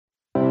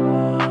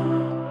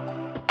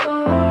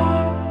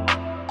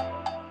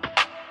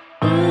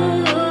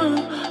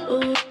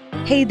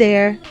Hey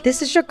there,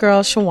 this is your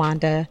girl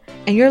Shawanda,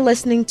 and you're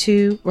listening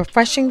to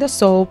Refreshing the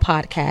Soul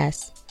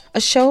podcast,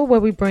 a show where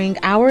we bring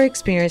our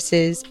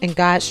experiences and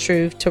God's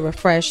truth to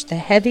refresh the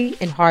heavy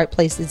and hard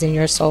places in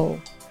your soul.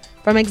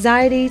 From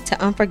anxiety to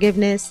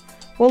unforgiveness,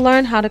 we'll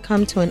learn how to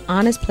come to an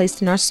honest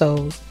place in our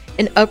souls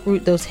and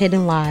uproot those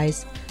hidden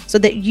lies so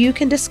that you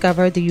can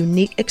discover the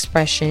unique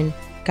expression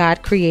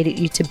God created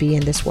you to be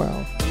in this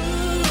world.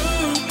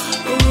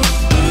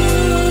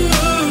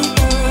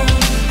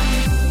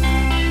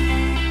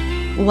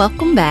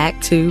 Welcome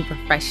back to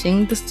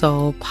Refreshing the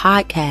Soul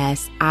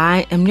podcast.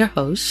 I am your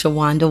host,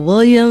 Shawanda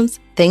Williams.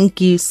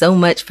 Thank you so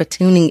much for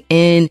tuning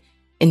in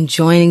and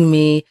joining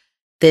me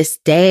this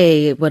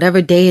day.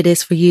 Whatever day it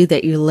is for you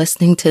that you're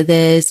listening to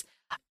this,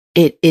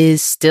 it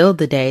is still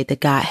the day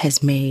that God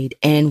has made,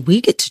 and we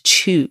get to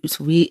choose.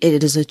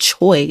 It is a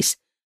choice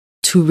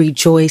to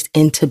rejoice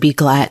and to be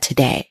glad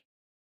today.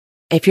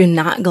 If you're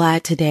not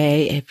glad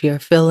today, if you're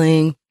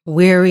feeling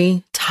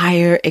weary,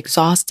 tired,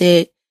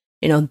 exhausted,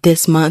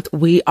 this month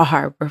we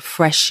are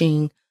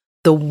refreshing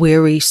the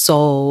weary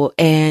soul,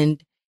 and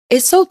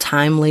it's so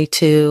timely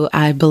too.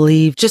 I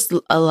believe just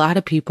a lot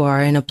of people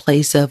are in a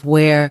place of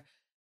where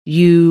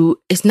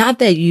it's not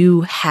that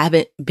you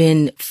haven't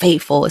been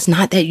faithful. It's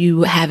not that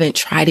you haven't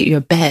tried it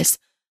your best,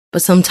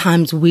 but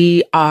sometimes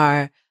we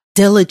are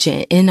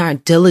diligent in our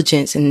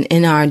diligence and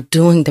in our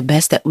doing the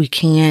best that we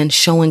can,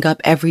 showing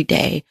up every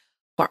day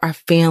for our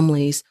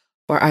families,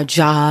 for our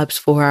jobs,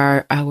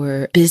 for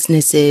our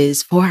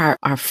businesses, for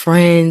our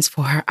friends,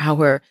 for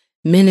our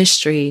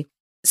ministry.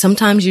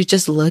 Sometimes you're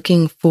just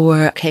looking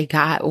for, okay,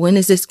 God, when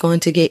is this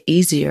going to get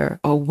easier?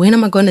 Or when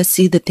am I going to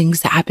see the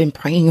things that I've been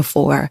praying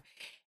for?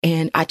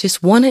 And I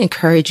just want to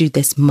encourage you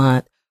this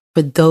month,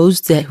 for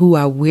those who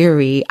are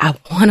weary, I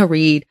want to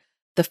read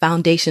the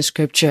foundation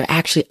scripture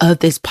actually of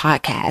this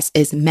podcast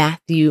is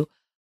Matthew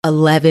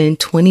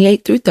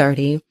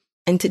 11:28-30.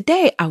 And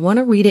today I want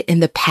to read it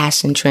in the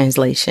Passion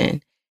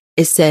Translation.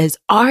 It says,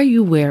 "Are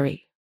you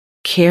weary,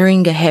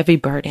 carrying a heavy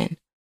burden?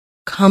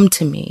 Come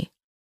to me.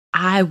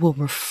 I will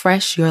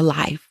refresh your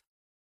life,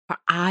 for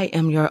I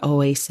am your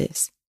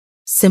oasis.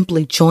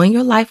 Simply join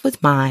your life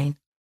with mine,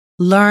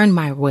 learn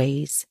my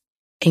ways,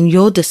 and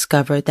you'll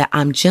discover that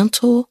I'm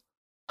gentle,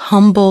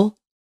 humble,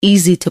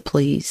 easy to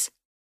please.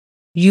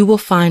 You will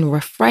find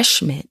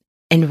refreshment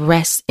and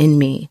rest in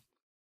me,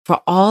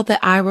 for all that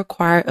I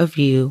require of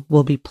you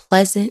will be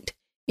pleasant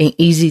and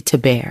easy to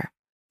bear."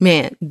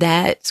 Man,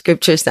 that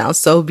scripture sounds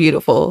so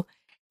beautiful.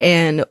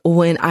 And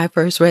when I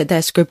first read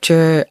that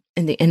scripture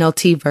in the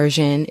NLT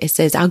version, it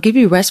says, "I'll give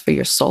you rest for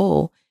your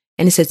soul."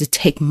 And it says to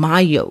take my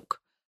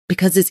yoke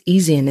because it's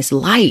easy and it's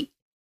light.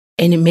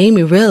 And it made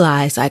me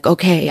realize, like,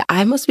 okay,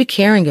 I must be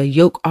carrying a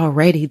yoke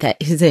already that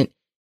isn't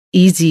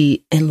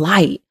easy and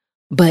light.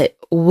 But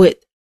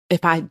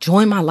if I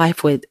join my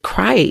life with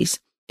Christ,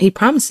 he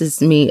promises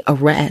me a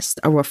rest,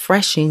 a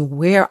refreshing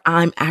where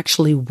I'm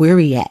actually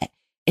weary at.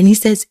 And he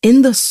says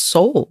in the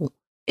soul,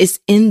 it's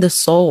in the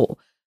soul.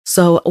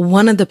 So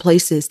one of the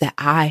places that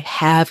I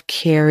have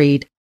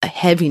carried a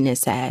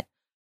heaviness at,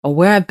 or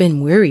where I've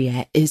been weary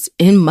at, is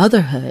in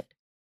motherhood.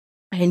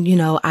 And,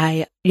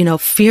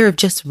 fear of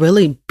just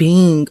really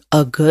being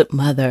a good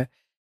mother,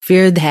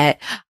 fear that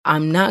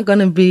I'm not going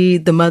to be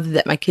the mother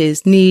that my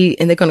kids need,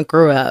 and they're going to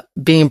grow up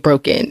being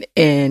broken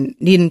and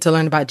needing to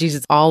learn about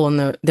Jesus all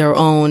on their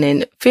own,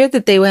 and fear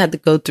that they will have to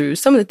go through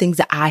some of the things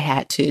that I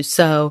had to.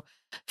 So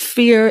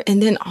fear,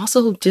 and then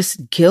also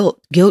just guilt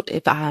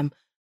if I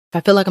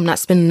feel like I'm not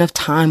spending enough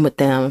time with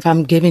them, if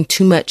I'm giving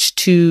too much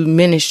to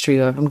ministry,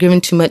 or if I'm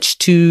giving too much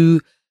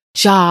to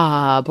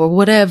job or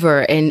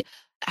whatever. And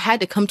I had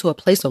to come to a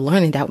place of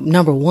learning that,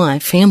 number one,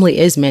 family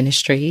is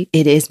ministry.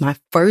 It is my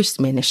first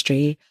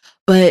ministry,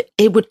 but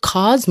it would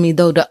cause me,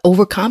 though, to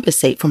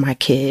overcompensate for my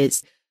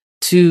kids,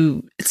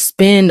 to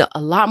spend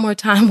a lot more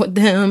time with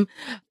them.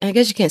 I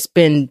guess you can't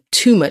spend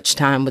too much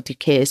time with your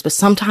kids, but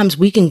sometimes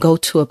we can go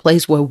to a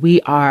place where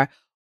we are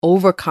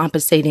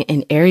overcompensating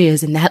in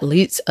areas, and that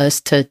leads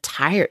us to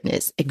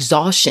tiredness,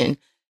 exhaustion,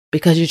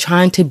 because you're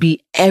trying to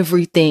be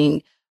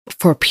everything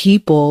for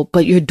people,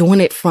 but you're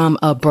doing it from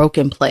a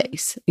broken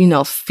place.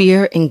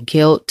 Fear and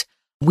guilt,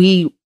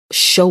 we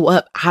show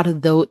up out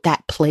of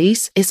that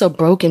place. It's a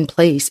broken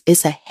place.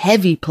 It's a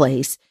heavy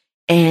place,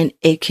 and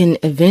it can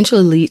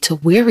eventually lead to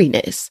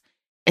weariness.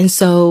 And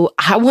so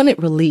I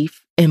wanted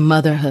relief in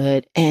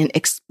motherhood, and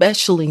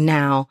especially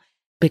now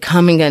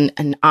becoming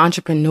an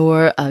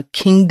entrepreneur, a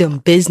kingdom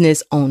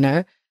business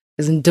owner,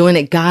 because I'm doing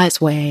it God's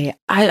way.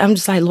 I'm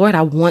just like, Lord,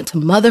 I want to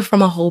mother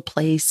from a whole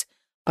place,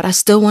 but I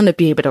still want to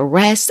be able to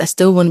rest. I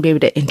still want to be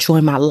able to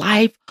enjoy my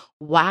life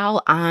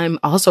while I'm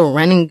also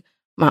running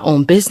my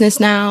own business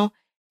now.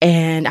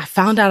 And I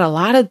found out a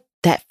lot of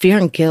that fear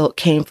and guilt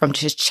came from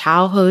just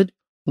childhood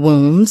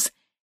wounds.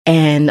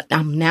 And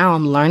I'm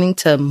learning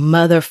to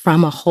mother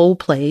from a whole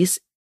place,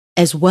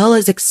 as well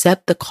as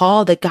accept the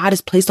call that God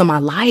has placed on my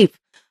life.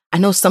 I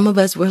know some of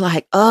us, we're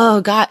like,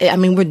 oh God,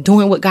 we're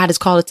doing what God has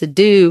called us to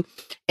do.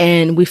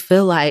 And we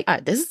feel like,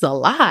 this is a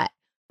lot.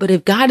 But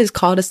if God has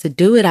called us to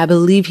do it, I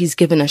believe he's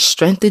given us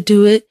strength to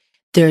do it.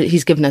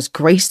 He's given us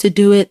grace to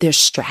do it. There's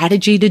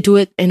strategy to do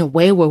it in a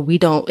way where we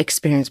don't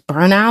experience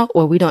burnout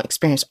or we don't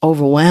experience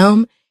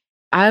overwhelm.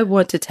 I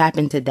want to tap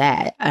into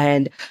that.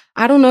 And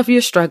I don't know if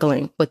you're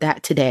struggling with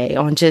that today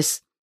on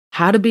just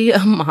how to be a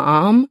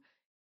mom,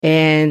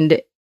 and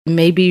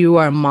maybe you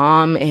are a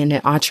mom and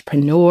an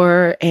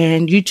entrepreneur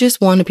and you just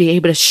want to be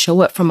able to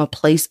show up from a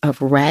place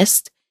of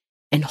rest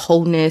and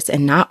wholeness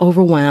and not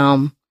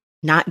overwhelm,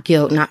 not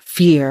guilt, not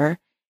fear.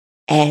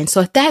 And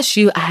so if that's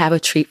you, I have a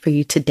treat for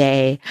you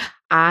today.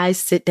 I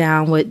sit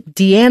down with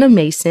Deanna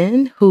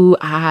Mason, who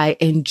I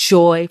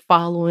enjoy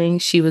following.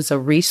 She was a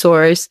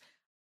resource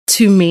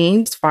to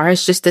me as far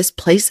as just this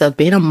place of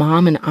being a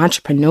mom and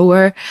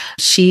entrepreneur.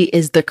 She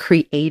is the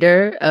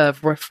creator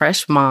of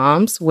Refresh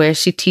Moms, where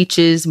she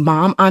teaches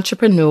mom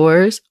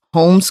entrepreneurs,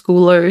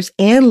 homeschoolers,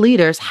 and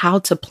leaders how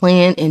to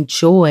plan,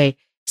 enjoy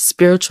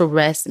spiritual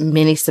rest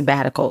mini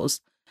sabbaticals.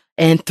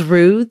 And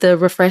through the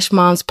Refresh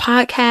Moms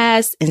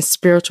podcast and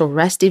spiritual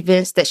rest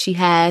events that she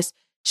has,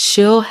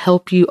 she'll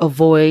help you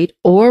avoid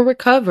or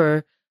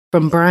recover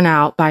from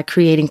burnout by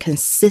creating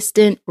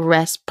consistent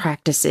rest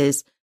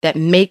practices that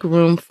make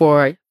room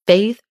for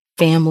faith,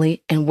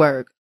 family, and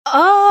work.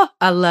 Oh,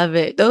 I love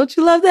it. Don't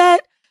you love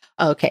that?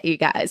 Okay, you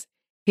guys,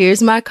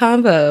 here's my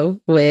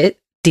convo with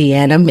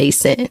Deanna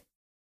Mason.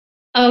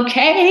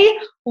 Okay,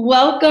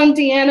 welcome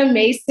Deanna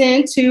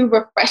Mason to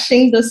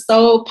Refreshing the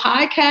Soul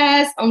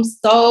podcast. I'm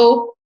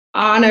so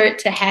honored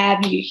to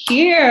have you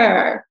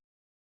here.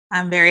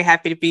 I'm very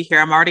happy to be here.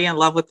 I'm already in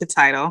love with the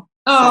title.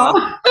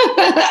 Oh,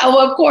 well,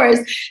 of course.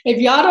 If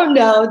y'all don't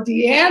know,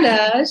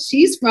 Deanna,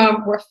 she's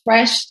from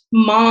Refreshed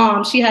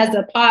Moms. She has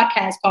a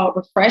podcast called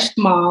Refreshed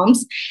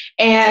Moms.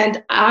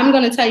 And I'm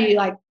going to tell you,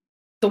 like,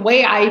 the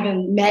way I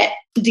even met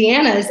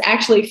Deanna is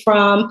actually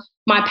from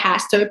my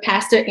pastor,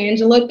 Pastor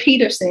Angela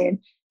Peterson.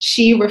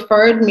 She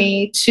referred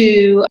me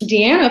to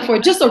Deanna for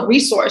just a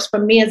resource for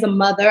me as a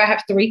mother. I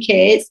have 3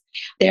 kids.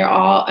 They're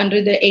all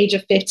under the age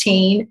of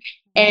 15.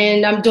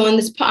 And I'm doing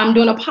a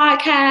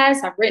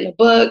podcast. I've written a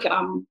book.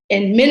 I'm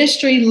in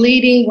ministry,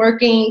 leading,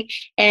 working.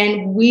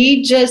 And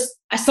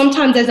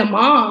sometimes as a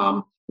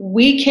mom,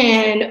 we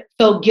can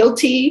feel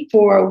guilty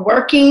for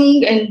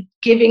working and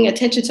giving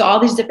attention to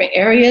all these different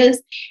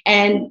areas.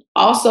 And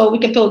also we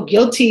can feel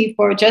guilty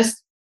for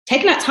just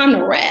taking that time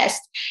to rest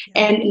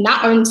and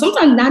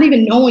sometimes not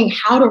even knowing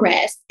how to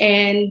rest.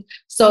 And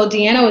so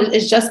Deanna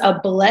is just a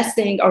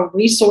blessing, a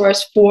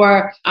resource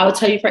I would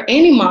tell you, for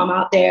any mom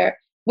out there.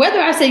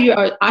 Whether I say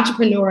you're an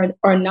entrepreneur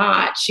or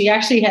not,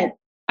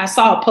 I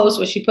saw a post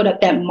where she put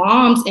up that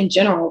moms in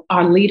general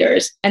are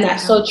leaders. And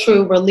that's so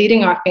true. We're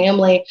leading our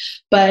family.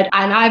 And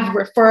I've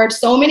referred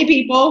so many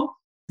people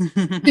to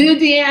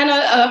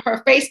Deanna,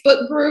 her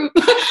Facebook group.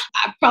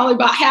 Probably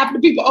about half the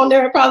people on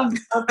there are probably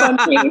from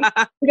me,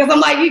 because I'm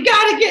like, you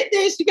got to get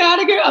this,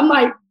 I'm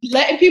like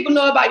letting people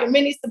know about your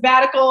mini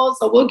sabbatical.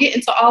 So we'll get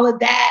into all of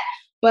that.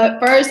 But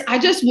first, I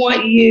just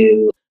want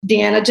you,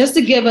 Deanna, just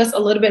to give us a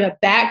little bit of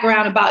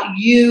background about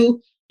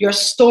you, your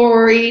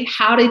story.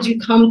 How did you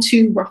come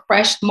to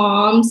Refreshed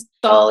Moms?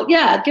 So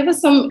yeah, give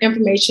us some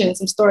information,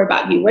 some story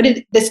about you. Where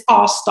did this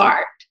all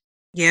start?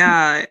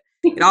 Yeah,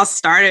 it all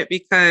started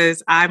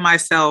because I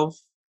myself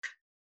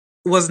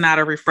was not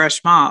a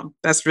refreshed mom.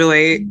 That's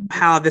really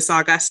how this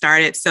all got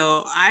started.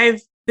 So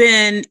I've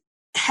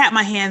had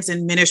my hands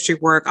in ministry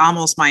work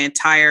almost my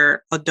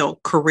entire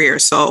adult career.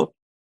 So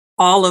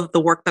all of the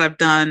work that I've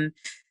done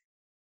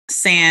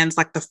sans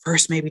like the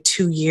first maybe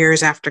 2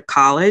 years after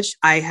college,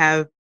 I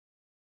have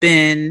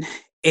been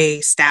a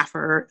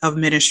staffer of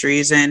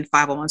ministries and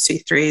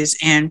 501c3s.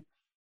 And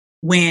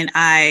when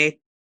I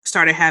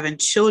started having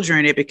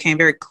children, it became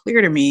very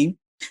clear to me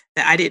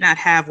that I did not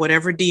have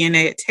whatever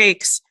DNA it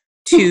takes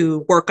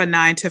to work a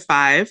 9 to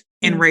 5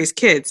 and raise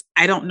kids.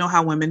 I don't know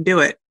how women do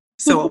it.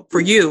 So for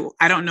you,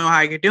 I don't know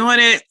how you're doing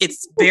it.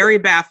 It's very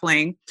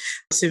baffling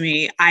to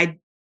me. I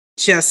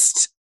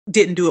just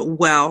didn't do it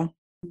well.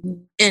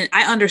 And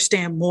I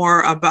understand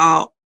more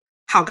about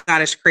how God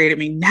has created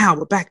me now.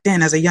 But back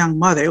then, as a young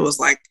mother, it was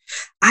like,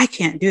 I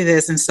can't do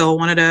this. And so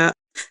one of the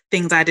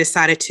things I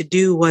decided to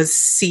do was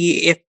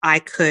see if I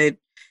could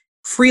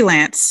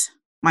freelance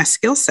my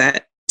skill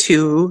set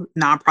to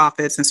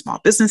nonprofits and small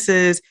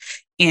businesses,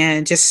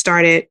 and just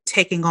started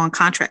taking on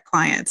contract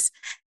clients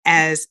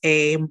as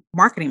a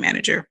marketing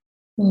manager.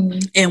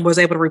 And was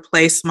able to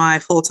replace my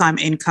full-time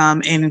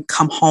income and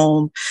come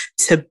home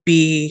to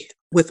be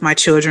with my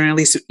children, at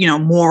least,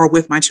 more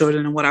with my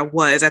children than what I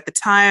was. At the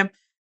time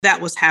that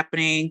was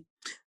happening,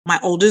 my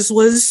oldest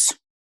was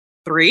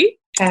 3,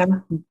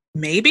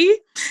 maybe,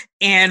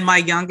 and my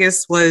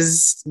youngest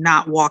was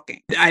not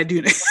walking.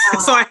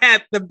 So I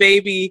had the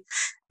baby.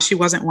 She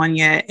wasn't 1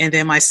 yet. And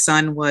then my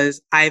son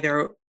was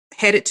either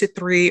headed to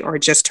 3 or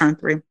just turned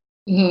 3.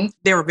 Mm-hmm.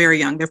 They were very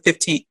young. They're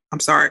 15. I'm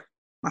sorry.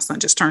 My son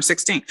just turned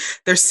 16.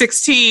 They're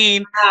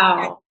 16,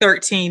 wow.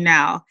 13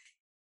 now.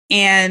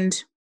 And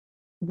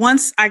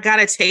once I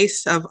got a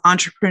taste of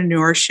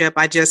entrepreneurship,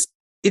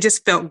 it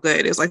just felt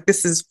good. It was like,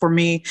 this is for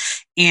me.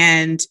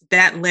 And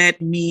that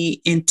led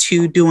me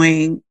into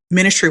doing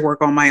ministry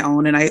work on my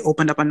own, and I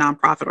opened up a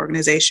nonprofit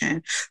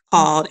organization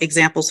called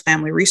Examples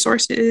Family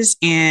Resources.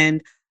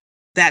 And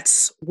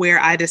that's where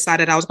I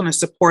decided I was going to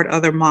support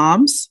other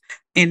moms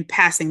in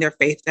passing their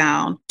faith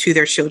down to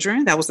their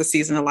children. That was the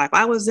season of life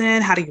I was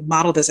in. How do you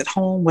model this at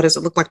home? What does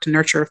it look like to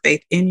nurture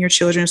faith in your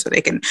children so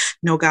they can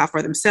know God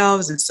for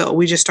themselves? And so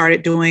we just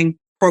started doing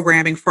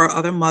programming for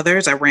other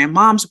mothers. I ran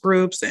moms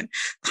groups and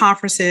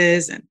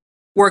conferences and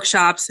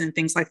workshops and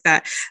things like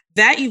that.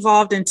 That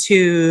evolved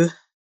into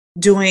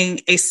doing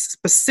a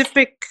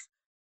specific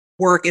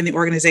work in the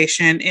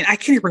organization. And I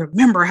can't even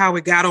remember how we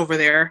got over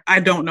there.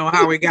 I don't know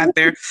how we got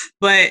there,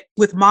 but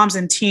with moms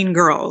and teen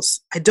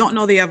girls, I don't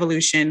know the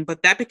evolution,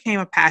 but that became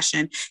a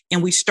passion.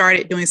 And we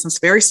started doing some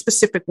very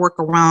specific work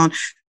around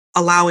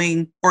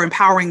allowing or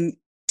empowering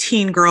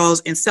teen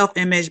girls in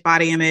self-image,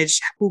 body image,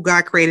 who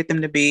God created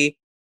them to be.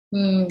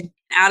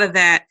 Out of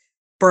that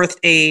birthed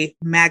a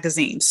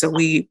magazine. So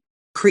we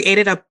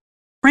created a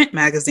print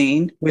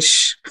magazine,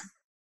 which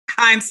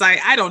hindsight,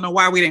 I don't know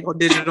why we didn't go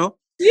digital.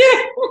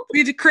 Yeah.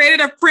 We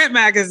created a print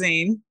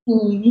magazine.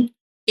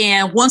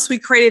 And once we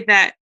created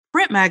that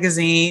print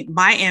magazine,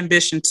 my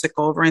ambition took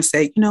over and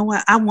said, you know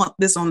what? I want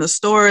this on the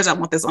stores. I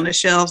want this on the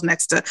shelves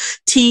next to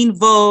Teen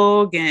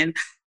Vogue and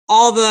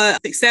all the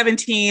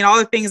 17, all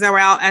the things that were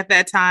out at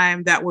that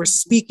time that were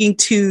speaking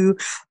to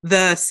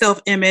the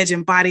self-image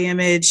and body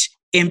image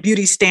and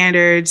beauty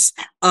standards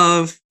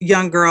of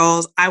young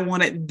girls. I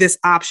wanted this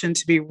option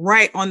to be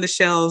right on the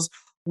shelves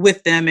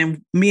with them.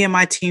 And me and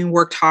my team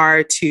worked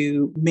hard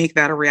to make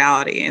that a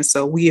reality. And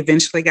so we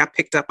eventually got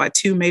picked up by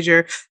 2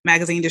 major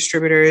magazine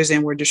distributors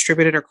and were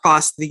distributed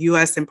across the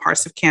US and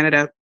parts of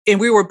Canada. And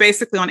we were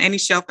basically on any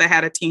shelf that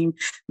had a teen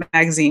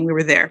magazine, we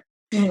were there.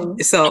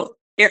 So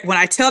when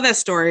I tell that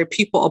story,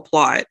 people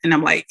applaud. And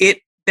I'm like,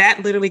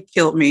 that literally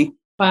killed me.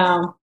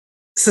 Wow.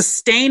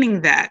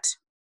 Sustaining that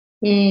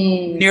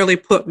nearly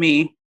put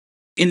me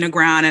in the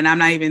ground. And I'm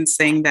not even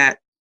saying that,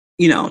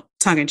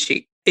 tongue in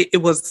cheek.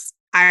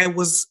 I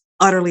was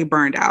utterly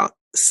burned out.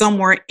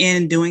 Somewhere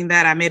in doing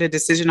that, I made a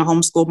decision to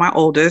homeschool my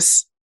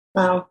oldest.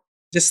 Wow.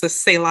 Just to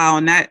say la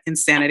on that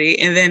insanity.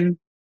 And then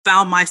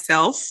found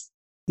myself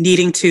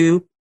needing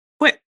to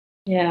quit.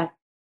 Yeah.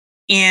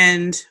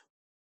 And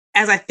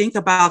as I think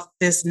about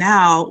this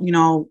now,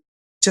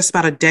 just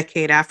about a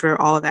decade after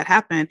all of that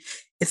happened,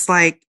 it's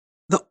like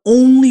the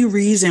only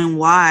reason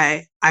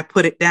why I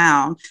put it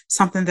down,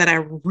 something that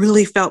I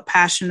really felt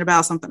passionate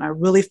about, something I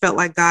really felt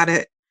like God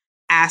had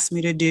asked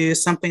me to do,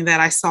 something that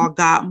I saw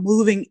God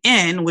moving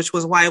in, which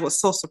was why it was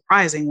so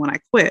surprising when I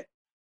quit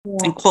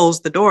and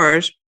closed the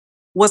doors,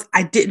 was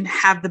I didn't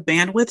have the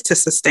bandwidth to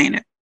sustain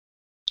it.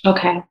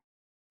 Okay.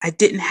 I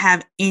didn't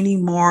have any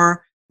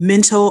more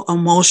mental,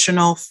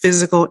 emotional,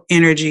 physical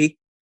energy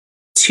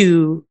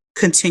to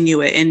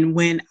continue it. And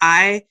when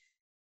I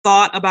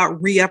thought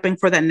about re-upping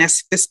for that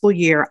next fiscal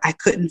year, I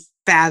couldn't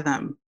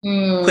fathom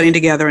putting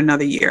together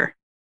another year.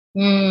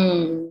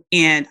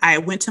 And I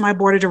went to my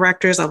board of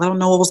directors. I let them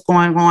know what was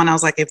going on. I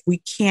was like, if we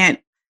can't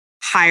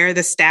hire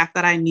the staff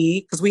that I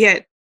need, because we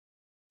had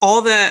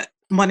all the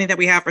money that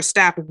we have for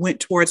staff went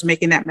towards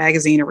making that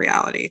magazine a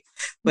reality.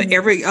 But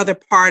every other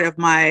part of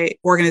my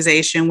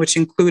organization, which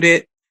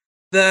included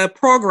the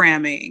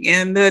programming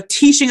and the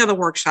teaching of the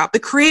workshop, the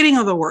creating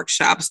of the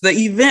workshops, the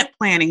event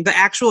planning, the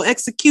actual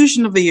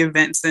execution of the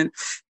events, and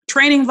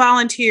training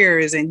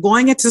volunteers and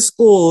going into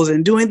schools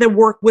and doing the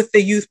work with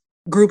the youth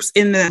groups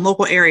in the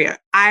local area.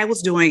 I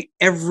was doing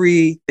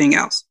everything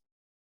else.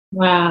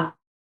 Wow.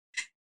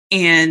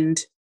 And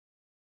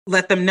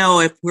let them know,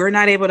 if we're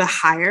not able to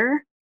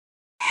hire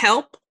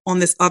help on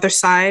this other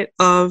side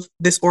of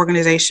this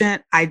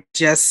organization, I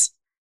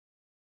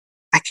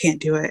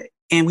can't do it.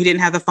 And we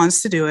didn't have the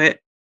funds to do it.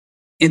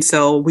 And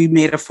so we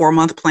made a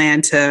 4-month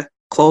plan to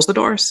close the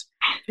doors.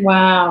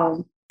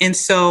 Wow. And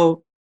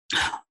so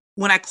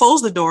when I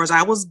closed the doors,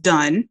 I was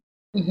done.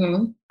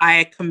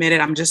 I committed,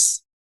 I'm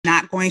just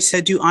not going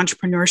to do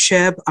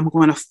entrepreneurship. I'm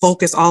going to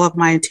focus all of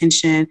my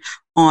attention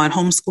on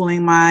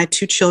homeschooling my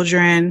 2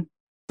 children.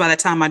 By the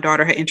time my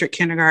daughter had entered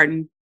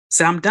kindergarten,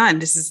 said, I'm done.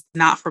 This is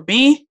not for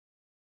me.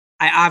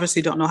 I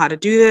obviously don't know how to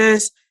do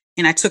this.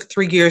 And I took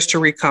 3 years to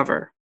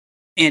recover.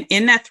 And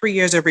in that 3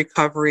 years of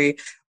recovery,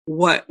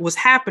 what was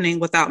happening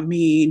without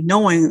me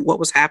knowing what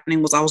was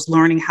happening was I was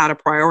learning how to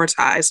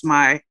prioritize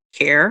my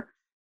care.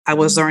 I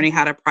was learning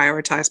how to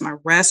prioritize my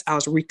rest. I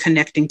was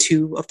reconnecting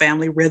to a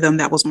family rhythm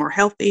that was more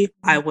healthy.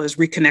 I was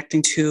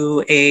reconnecting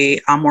to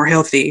a more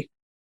healthy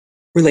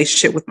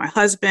relationship with my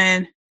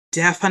husband,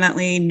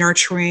 definitely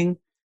nurturing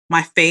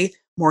my faith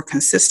more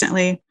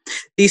consistently.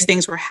 These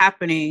things were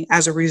happening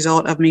as a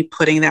result of me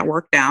putting that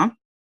work down.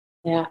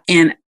 Yeah.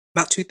 And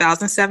about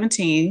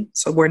 2017,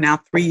 so we're now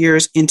 3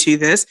 years into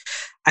this,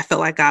 I felt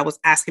like God was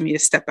asking me to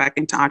step back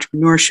into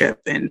entrepreneurship.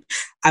 And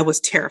I was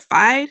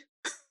terrified.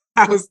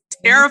 I was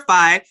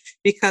terrified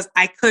because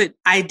I thought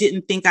I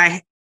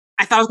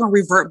was going to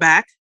revert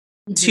back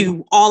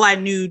to all I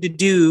knew to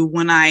do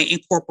when I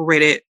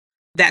incorporated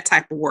that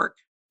type of work.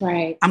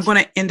 Right. I'm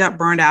going to end up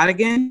burned out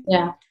again.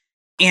 Yeah.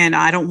 And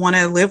I don't want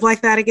to live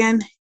like that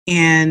again.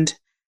 And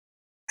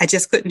I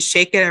just couldn't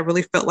shake it. I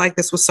really felt like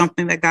this was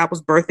something that God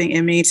was birthing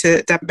in me to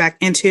step back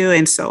into.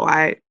 And so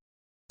I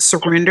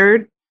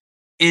surrendered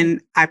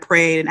and I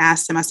prayed and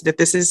asked him, I said, if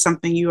this is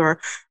something you are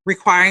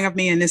requiring of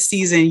me in this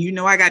season, you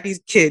know, I got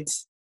these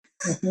kids.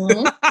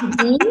 Mm-hmm.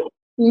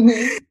 Mm-hmm.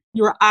 Mm-hmm.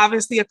 You are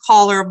obviously a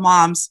caller of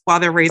moms while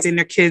they're raising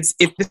their kids.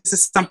 If this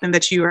is something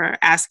that you are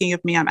asking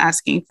of me, I'm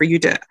asking for you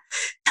to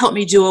help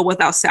me do it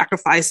without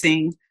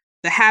sacrificing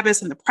the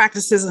habits and the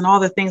practices and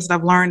all the things that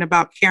I've learned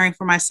about caring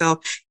for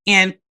myself.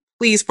 And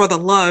please, for the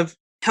love,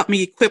 help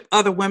me equip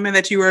other women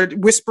that you are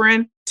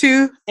whispering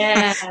to.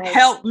 Yes.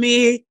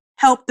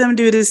 help them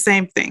do the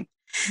same thing.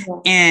 Yeah.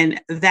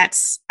 And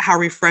that's how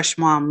Refresh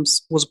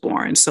Moms was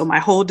born. So my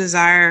whole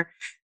desire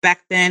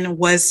back then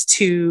was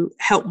to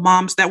help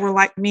moms that were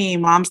like me,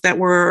 moms that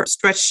were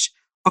stretched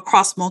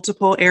across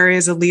multiple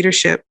areas of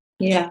leadership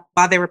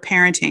while they were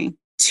parenting,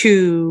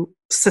 to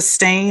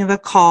sustain the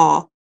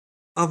call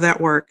of that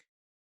work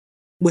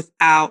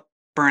without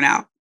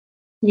burnout.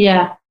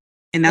 Yeah.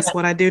 And that's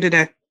what I do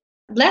today.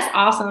 That's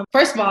awesome.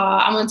 First of all,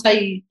 I'm going to tell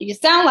you, you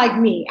sound like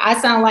me. I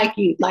sound like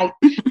you. Like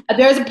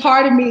there's a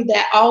part of me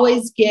that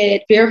always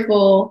get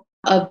fearful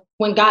of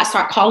when God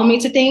start calling me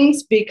to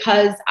things,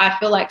 because I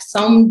feel like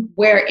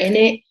somewhere in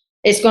it,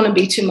 it's going to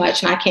be too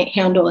much and I can't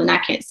handle and I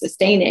can't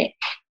sustain it.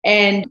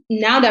 And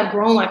now that I've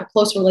grown like a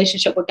close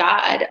relationship with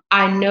God,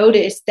 I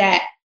noticed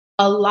that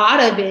a lot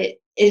of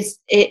it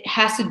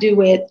has to do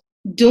with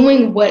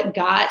doing what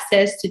God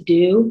says to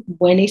do,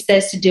 when he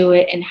says to do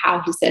it, and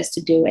how he says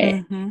to do it.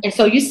 Mm-hmm. And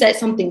so you said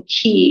something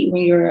key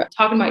when you're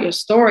talking about your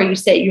story. You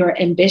said your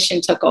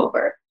ambition took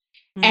over.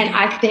 Mm-hmm. And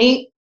I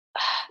think,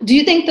 do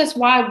you think that's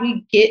why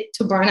we get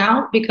to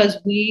burnout? Because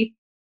we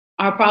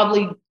are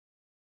probably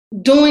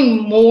doing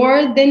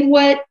more than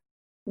what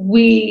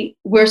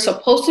we're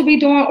supposed to be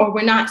doing, or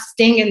we're not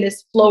staying in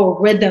this flow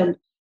of rhythm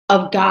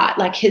of God,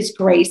 like his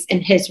grace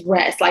and his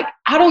rest. Like,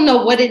 I don't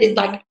know what it is.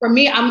 Like for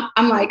me,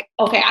 I'm like,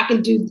 okay, I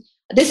can do,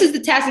 this is the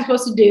task I'm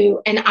supposed to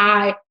do. And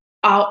I'll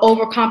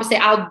overcompensate.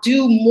 I'll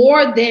do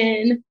more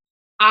than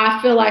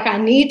I feel like I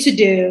need to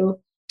do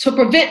to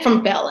prevent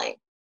from failing.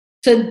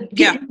 To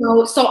get,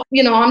 so,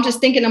 I'm just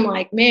thinking, I'm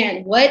like,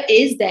 man, what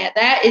is that?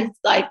 That is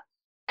like,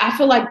 I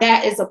feel like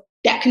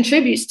that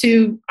contributes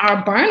to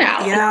our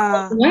burnout.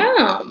 Yeah.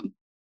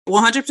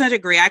 100%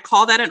 agree. I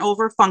call that an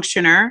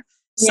overfunctioner.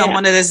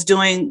 Someone that is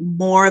doing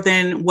more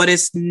than what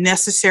is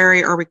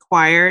necessary or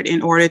required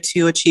in order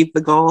to achieve the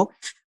goal.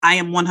 I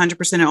am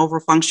 100% an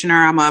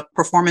overfunctioner. I'm a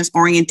performance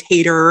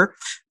orientator.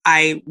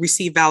 I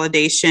receive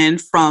validation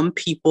from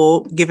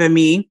people giving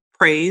me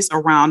praise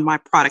around my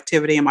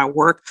productivity and my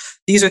work.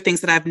 These are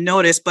things that I've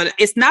noticed, but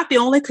it's not the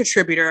only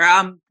contributor.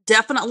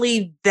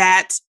 Definitely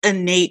that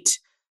innate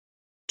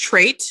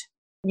trait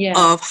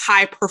of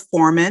high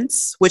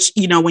performance, which,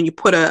 when you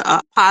put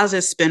a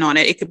positive spin on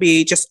it, it could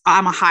be just,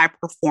 I'm a high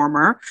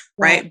performer,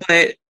 right?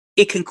 But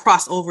it can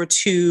cross over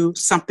to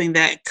something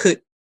that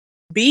could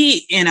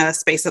be in a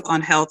space of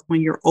unhealth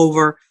when you're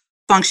over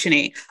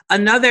functioning.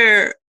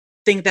 Another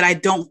thing that I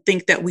don't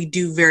think that we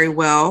do very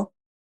well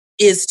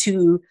is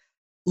to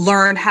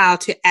learn how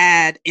to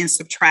add and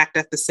subtract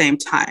at the same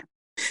time.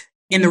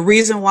 And the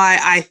reason why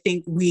I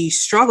think we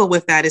struggle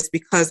with that is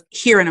because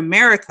here in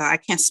America, I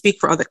can't speak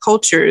for other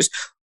cultures,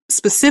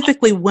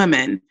 specifically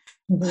women,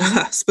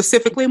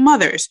 specifically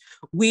mothers,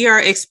 we are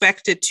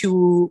expected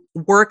to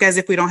work as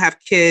if we don't have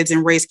kids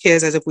and raise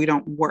kids as if we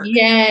don't work.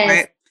 Yes.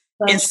 Right?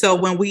 And so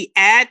when we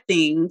add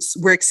things,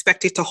 we're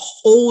expected to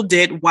hold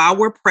it while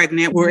we're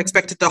pregnant. We're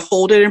expected to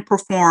hold it and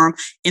perform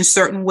in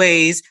certain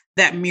ways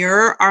that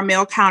mirror our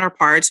male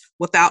counterparts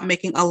without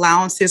making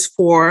allowances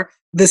for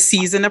the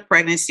season of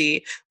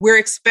pregnancy. We're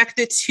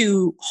expected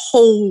to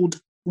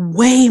hold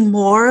way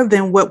more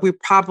than what we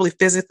probably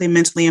physically,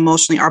 mentally,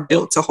 emotionally are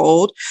built to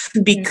hold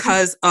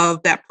because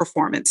of that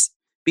performance,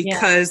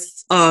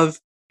 because of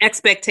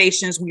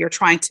expectations we are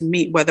trying to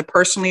meet, whether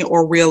personally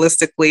or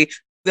realistically,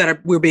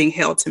 we're being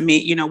held to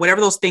meet.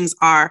 Whatever those things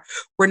are,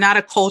 we're not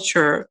a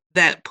culture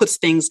that puts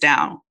things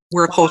down.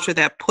 We're a culture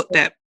that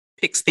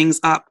picks things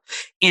up,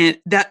 and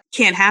that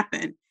can't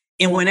happen.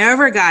 And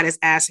whenever God is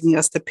asking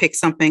us to pick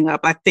something up,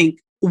 I think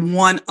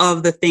one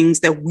of the things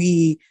that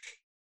we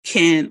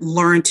can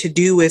learn to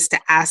do is to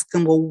ask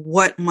him, well,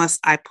 what must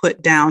I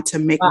put down to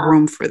make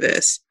room for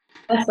this?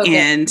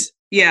 And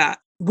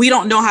we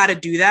don't know how to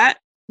do that.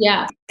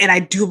 Yeah. And I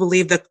do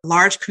believe the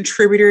large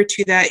contributor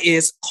to that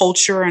is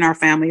culture and our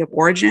family of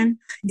origin.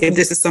 If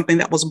this is something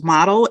that was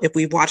modeled, if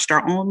we've watched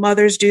our own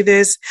mothers do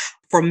this,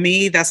 for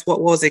me, that's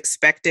what was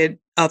expected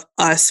of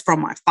us from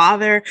my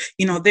father.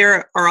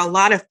 There are a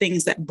lot of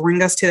things that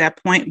bring us to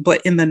that point,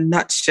 but in the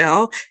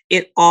nutshell,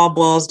 it all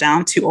boils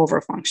down to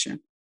overfunction.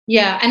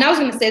 Yeah. And I was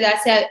going to say that. I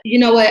said, you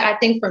know what, I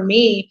think for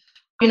me,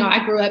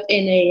 I grew up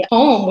in a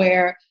home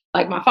where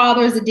like my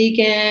father is a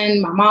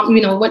deacon, my mom,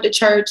 went to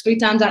church 3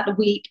 times out the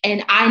week,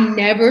 and I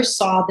never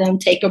saw them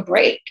take a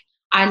break.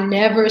 I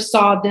never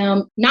saw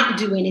them not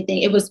do anything.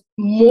 It was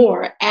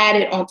more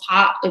added on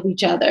top of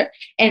each other.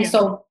 And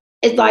so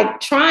it's like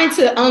trying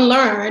to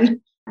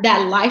unlearn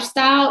that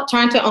lifestyle,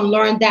 trying to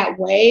unlearn that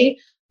way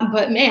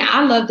But man,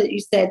 I love that you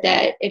said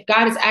that if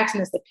God is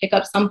asking us to pick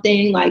up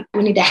something, like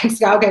we need to ask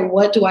God, okay,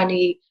 what do I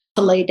need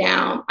to lay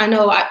down? I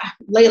know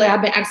lately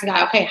I've been asking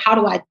God, okay, how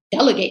do I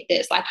delegate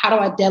this? Like, how do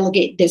I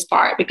delegate this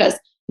part? Because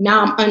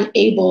now I'm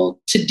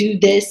unable to do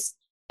this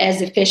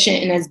as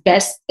efficient and as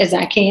best as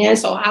I can.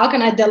 So how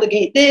can I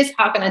delegate this?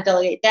 How can I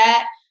delegate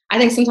that? I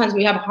think sometimes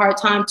we have a hard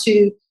time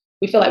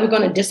we feel like we're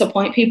going to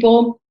disappoint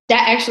people.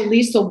 That actually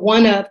leads to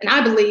and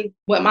I believe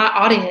what my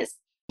audience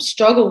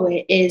struggle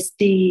with is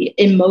the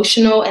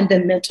emotional and the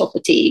mental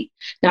fatigue.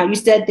 Now, you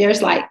said there's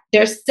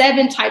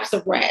 7 types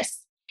of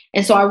rest.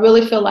 And so I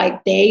really feel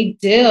like they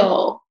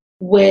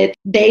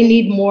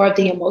need more of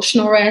the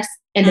emotional rest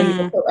and the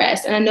mental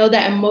rest. And I know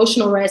that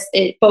emotional rest,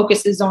 it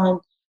focuses on,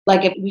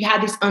 like, if we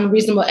have these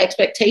unreasonable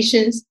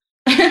expectations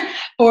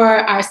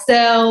for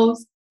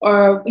ourselves,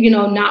 or,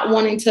 not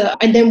wanting to.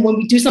 And then when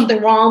we do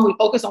something wrong, we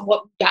focus on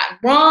what we've gotten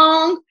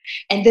wrong.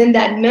 And then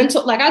that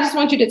mental, like, I just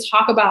want you to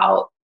talk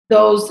about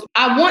those.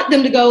 I want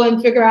them to go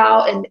and figure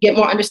out and get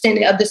more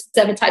understanding of the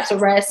 7 types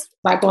of rest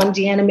by going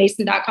to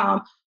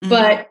DeannaMason.com.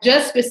 But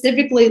just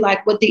specifically,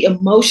 like, with the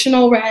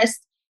emotional rest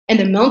and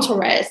the mental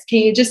rest, can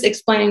you just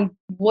explain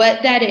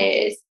what that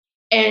is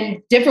and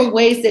different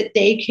ways that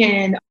they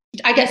can,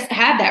 I guess,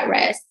 have that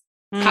rest?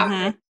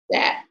 How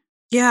that?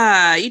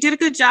 Yeah, you did a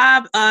good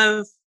job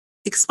of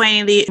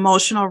explaining the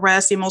emotional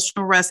rest. The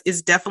emotional rest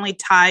is definitely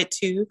tied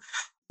to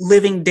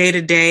living day to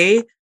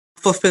day,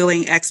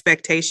 fulfilling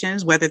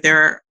expectations, whether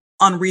they're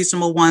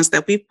unreasonable ones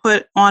that we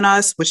put on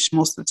us, which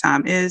most of the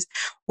time is,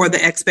 or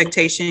the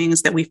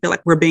expectations that we feel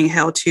like we're being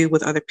held to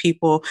with other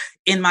people.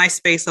 In my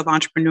space of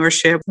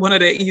entrepreneurship, one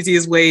of the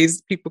easiest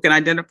ways people can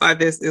identify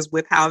this is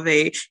with how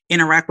they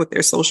interact with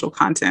their social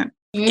content.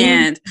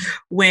 And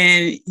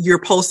when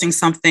you're posting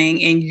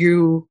something and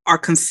you are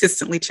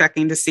consistently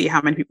checking to see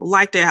how many people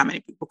liked it, how many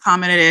people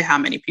commented it, how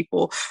many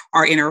people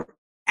are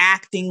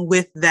interacting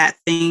with that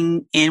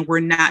thing, and we're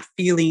not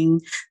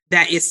feeling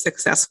that it's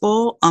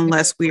successful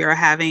unless we are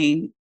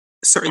having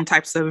certain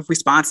types of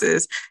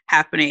responses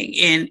happening.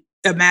 And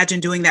imagine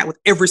doing that with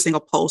every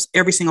single post,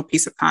 every single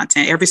piece of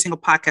content, every single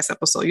podcast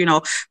episode.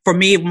 For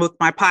me with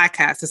my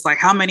podcast, it's like,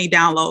 how many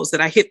downloads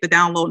did I hit the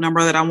download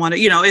number that I want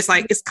to, it's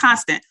like, it's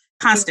constant.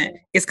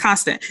 It's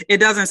constant.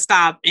 It doesn't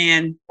stop.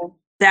 And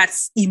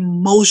that's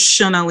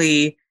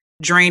emotionally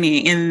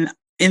draining.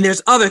 And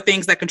there's other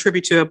things that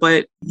contribute to it,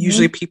 but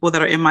usually people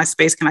that are in my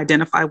space can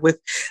identify with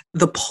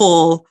the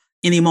pull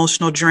and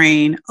emotional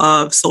drain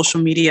of social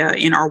media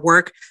in our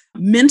work.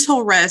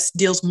 Mental rest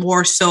deals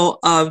more so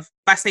of,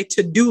 if I say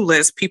to-do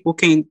list, people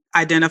can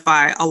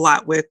identify a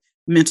lot with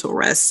mental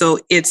rest. So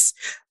it's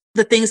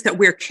the things that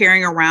we're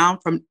carrying around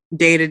from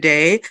day to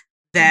day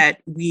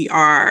that we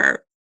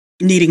are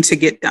needing to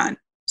get done.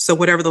 So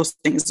whatever those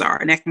things are,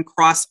 and that can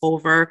cross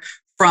over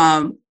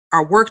from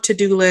our work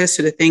to-do list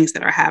to the things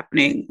that are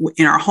happening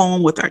in our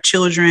home with our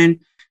children,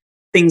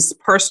 things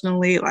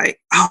personally, like,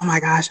 oh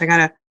my gosh, I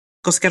gotta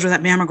go schedule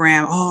that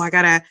mammogram. Oh, I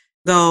gotta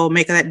go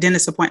make that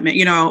dentist appointment.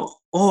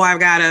 Oh, I've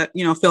gotta,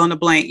 fill in the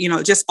blank.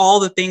 Just all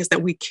the things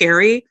that we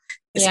carry,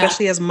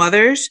 especially as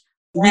mothers.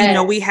 We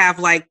know we have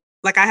like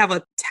I have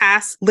a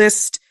task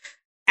list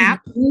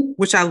app,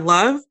 which I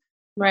love.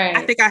 Right.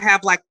 I think I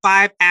have like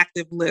 5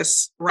 active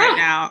lists right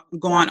now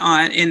going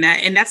on in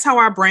that. And that's how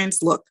our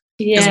brains look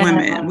as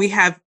women. We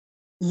have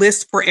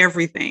lists for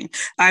everything.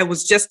 I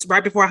was just,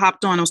 right before I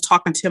hopped on, I was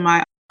talking to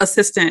my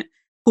assistant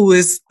who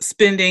is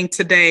spending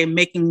today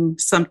making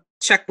some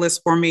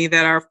checklists for me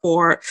that are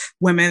for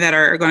women that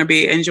are going to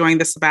be enjoying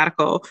the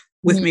sabbatical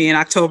with me in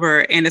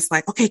October. And it's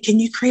like, okay, can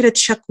you create a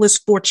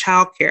checklist for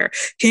childcare?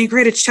 Can you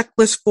create a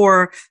checklist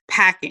for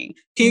packing?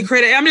 Can you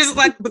create I'm just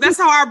like, but that's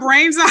how our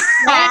brains are.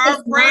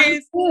 Our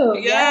brains.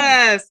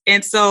 Yes.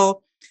 And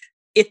so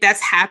if that's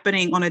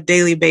happening on a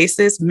daily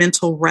basis,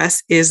 mental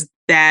rest is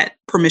that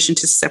permission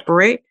to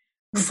separate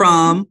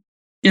from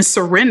and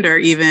surrender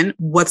even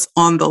what's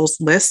on those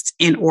lists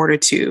in order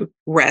to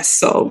rest.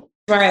 So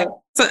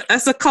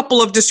that's a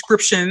couple of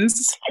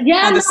descriptions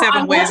on the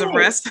 7 ways of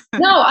rest.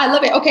 No, I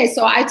love it. Okay,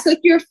 so I took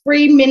your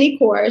free mini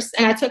course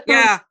and I took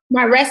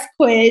my rest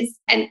quiz,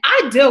 and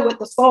I deal with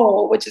the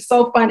soul, which is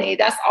so funny.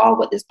 That's all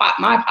what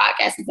my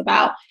podcast is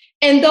about.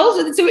 And those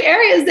are the 2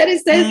 areas that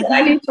it says that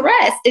I need to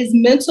rest, is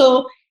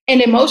mental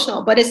and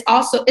emotional. But it's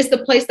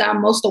the place that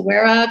I'm most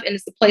aware of, and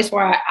it's the place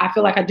where I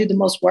feel like I do the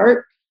most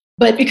work.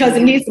 But because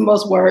it needs the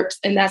most work,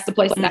 and that's the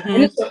place that I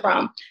minister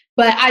from.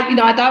 But I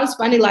thought it was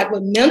funny, like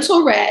with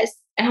mental rest,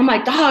 and I'm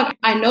like, dog,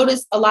 I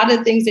noticed a lot of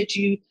the things that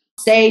you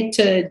say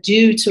to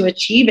do to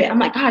achieve it. I'm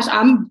like, gosh,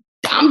 I'm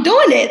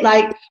doing it.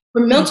 Like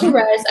for mental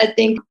rest, I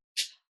think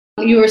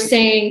you were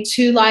saying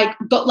to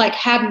go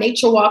have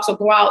nature walks or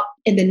go out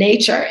in the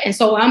nature. And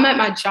so when I'm at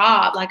my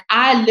job, like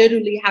I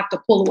literally have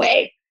to pull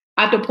away.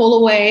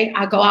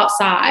 I go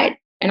outside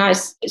and I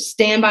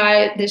stand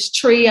by this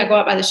tree. I go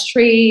up by this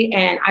tree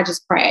and I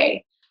just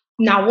pray.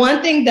 Now,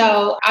 one thing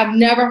though, I've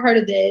never heard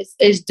of this,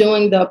 is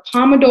doing the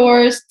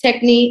Pomodoro's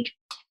technique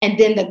and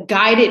then the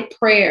guided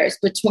prayers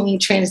between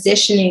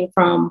transitioning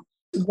from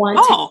one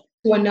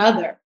to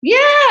another. Yeah,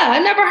 I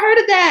never heard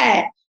of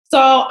that. So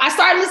I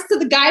started listening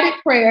to the guided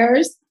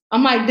prayers.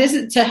 I'm like, this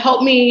is to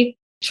help me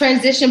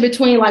transition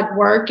between like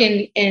work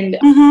and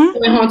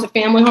going home to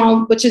family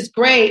home, which is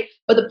great.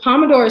 But the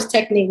Pomodoro's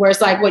technique, where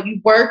it's like what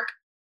you work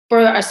for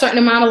a certain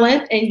amount of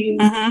length and you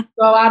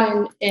go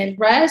out and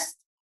rest.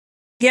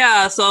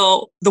 Yeah.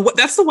 So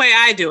that's the way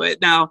I do it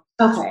now.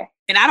 Okay.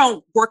 And I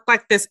don't work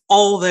like this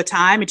all the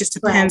time. It just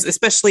depends,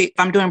 especially if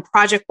I'm doing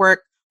project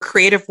work,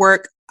 creative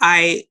work.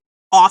 I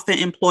often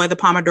employ the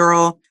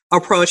Pomodoro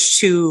approach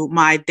to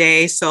my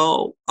day.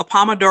 So a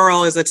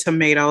Pomodoro is a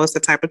tomato. It's a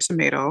type of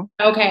tomato.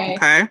 Okay.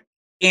 Okay.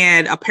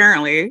 And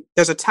apparently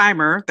there's a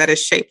timer that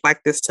is shaped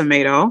like this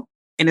tomato,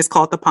 and it's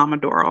called the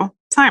Pomodoro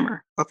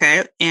timer.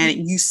 Okay.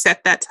 And you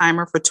set that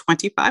timer for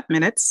 25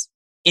 minutes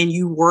and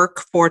you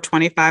work for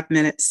 25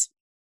 minutes.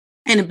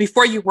 And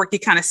before you work, you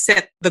kind of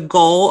set the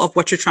goal of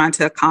what you're trying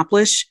to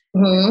accomplish,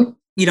 in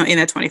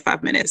that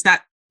 25 minutes.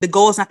 The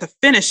goal is not to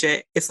finish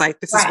it. It's like,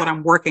 this is what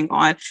I'm working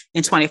on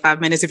in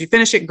 25 minutes. If you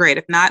finish it, great.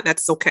 If not,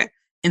 that's okay.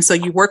 And so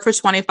you work for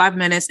 25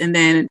 minutes and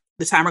then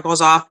the timer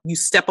goes off. You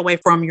step away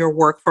from your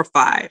work for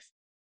 5.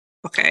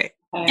 Okay.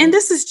 And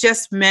this is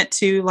just meant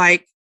to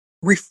like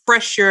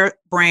refresh your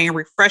brain,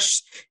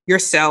 refresh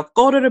yourself,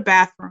 go to the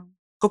bathroom,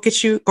 go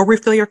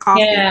refill your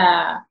coffee.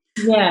 Yeah.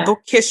 Go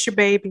kiss your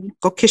baby,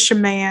 go kiss your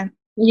man.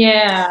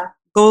 Yeah.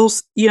 Go,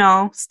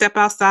 step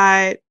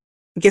outside,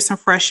 get some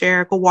fresh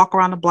air, go walk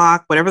around the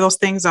block, whatever those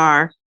things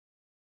are.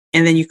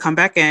 And then you come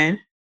back in,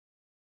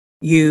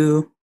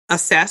 you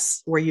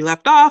assess where you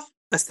left off,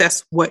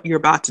 assess what you're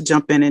about to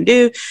jump in and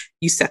do.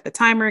 You set the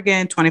timer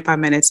again, 25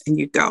 minutes, and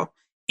you go.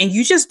 And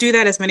you just do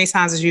that as many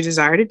times as you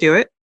desire to do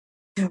it.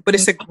 But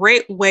it's a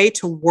great way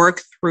to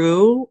work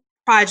through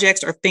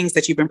projects or things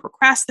that you've been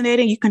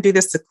procrastinating. You can do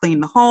this to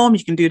clean the home.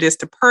 You can do this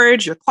to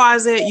purge your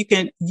closet. You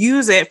can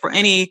use it for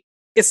any,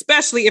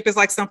 especially if it's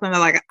like something that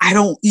like, I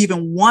don't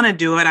even want to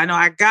do it. I know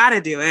I got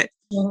to do it.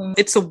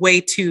 It's a way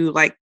to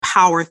like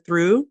power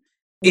through.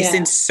 It's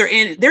in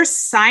certain, there's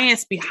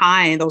science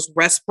behind those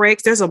rest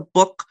breaks. There's a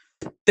book.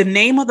 The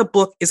name of the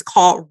book is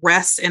called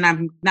Rest, and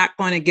I'm not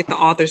going to get the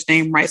author's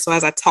name right. So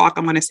as I talk,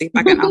 I'm going to see if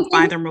I can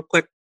find them real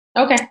quick.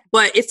 Okay.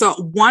 But it's a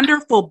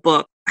wonderful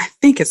book. I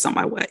think it's on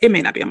my web. It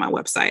may not be on my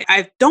website.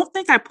 I don't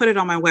think I put it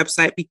on my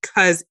website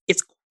because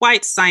it's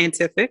quite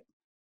scientific.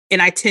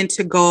 And I tend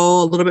to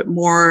go a little bit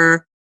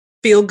more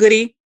feel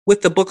goody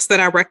with the books that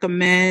I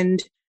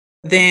recommend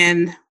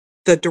than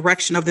the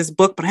direction of this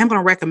book. But I'm going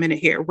to recommend it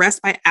here.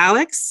 Rest by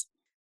Alex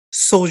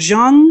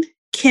Soojung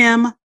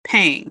Kim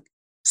Pang.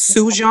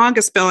 Soojung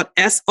is spelled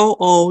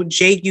Soojung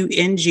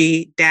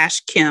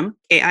 -Kim,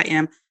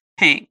 Kim,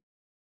 Pang.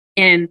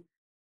 And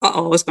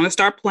it's going to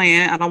start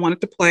playing. I don't want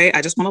it to play.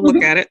 I just want to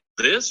look at it.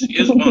 This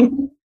is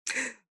fun.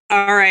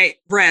 All right.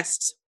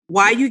 Rest.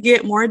 Why you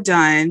get more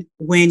done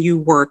when you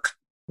work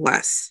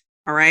less.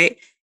 All right.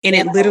 And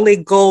it literally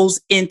goes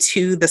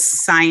into the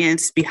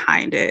science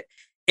behind it.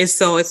 And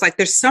so it's like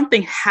there's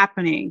something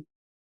happening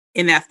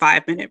in that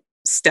 5-minute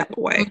step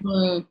away.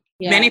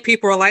 Many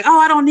people are like, oh,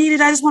 I don't need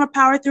it. I just want to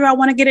power through. I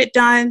want to get it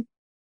done.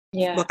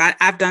 Yeah. Look,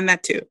 I've done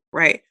that too.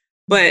 Right.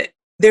 But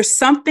there's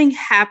something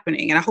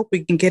happening. And I hope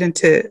we can get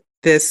into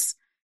this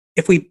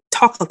if we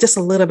talk just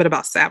a little bit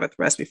about Sabbath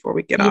rest before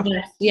we get off.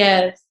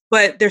 Yes.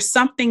 But there's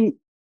something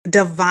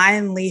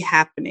divinely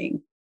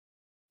happening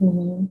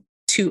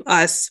to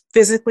us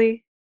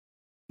physically,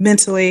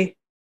 mentally,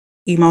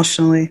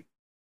 emotionally,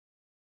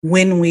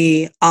 when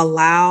we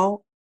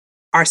allow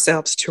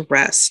ourselves to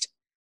rest.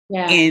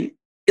 Yeah. And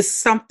it's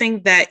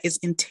something that is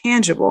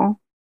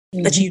intangible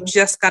that you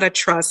just got to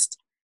trust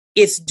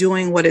it's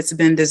doing what it's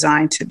been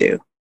designed to do.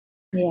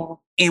 Yeah.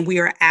 And we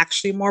are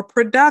actually more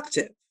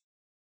productive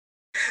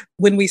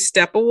when we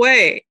step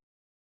away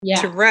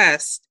to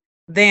rest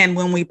than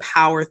when we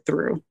power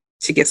through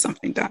to get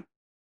something done.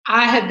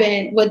 I have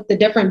been with the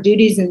different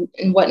duties and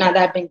whatnot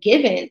that I've been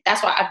given.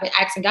 That's why I've been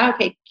asking God,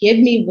 okay, give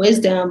me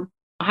wisdom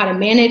on how to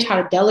manage,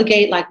 how to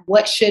delegate, like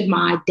what should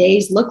my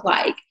days look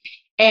like?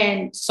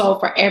 And so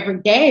for every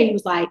day, he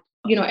was like,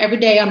 every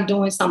day I'm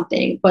doing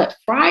something, but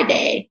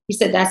Friday, he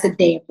said, that's a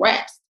day of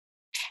rest.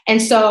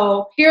 And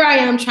so here I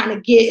am trying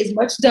to get as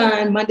much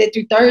done Monday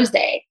through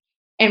Thursday.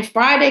 And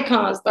Friday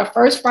comes, the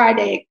first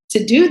Friday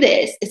to do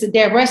this, it's a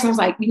day of rest. And I was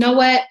like, you know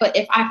what? But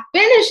if I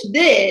finish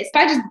this,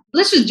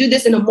 let's just do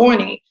this in the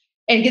morning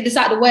and get this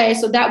out of the way.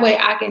 So that way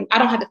I don't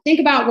have to think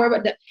about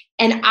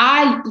and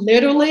I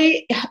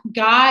literally,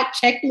 God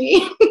checked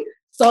me.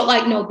 So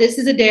like, no, this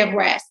is a day of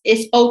rest.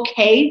 It's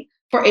okay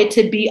for it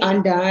to be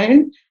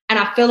undone. And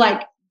I feel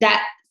like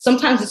that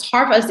sometimes it's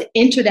hard for us to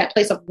enter that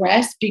place of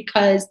rest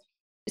because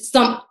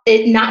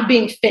it not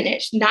being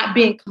finished, not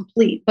being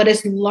complete, but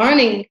it's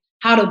learning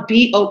how to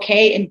be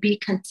okay and be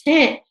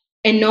content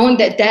and knowing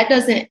that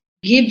doesn't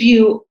give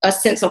you a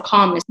sense of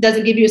calmness,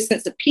 doesn't give you a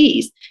sense of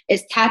peace.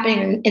 It's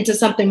tapping into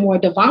something more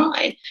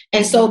divine.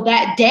 And so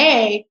that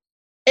day,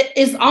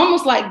 it's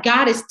almost like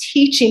God is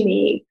teaching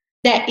me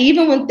that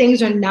even when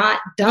things are not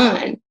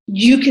done,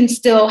 you can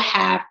still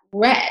have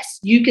rest.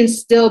 You can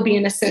still be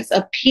in a sense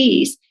of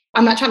peace.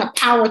 I'm not trying to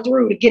power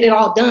through to get it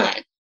all done.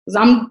 Because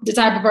I'm the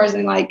type of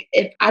person, like,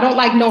 if I don't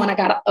like knowing I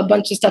got a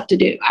bunch of stuff to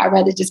do, I'd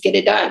rather just get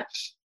it done.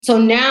 So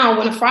now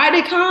when a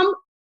Friday comes,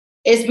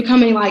 it's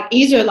becoming like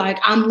easier. Like,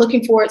 I'm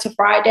looking forward to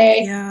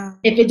Friday. Yeah.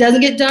 If it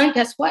doesn't get done,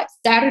 guess what?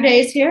 Saturday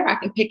is here. I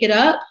can pick it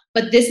up.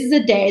 But this is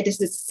a day.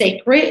 This is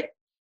sacred.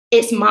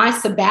 It's my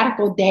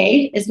sabbatical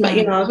day. It's my,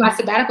 it's my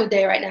sabbatical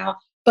day right now.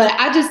 But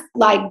I just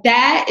like,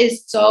 that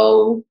is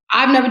so,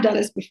 I've never done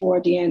this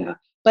before, Deanna,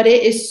 but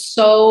it is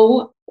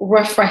so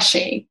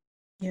refreshing.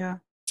 Yeah.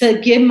 To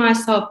give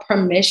myself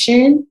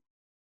permission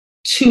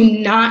to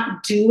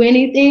not do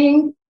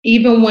anything,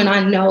 even when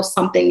I know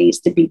something needs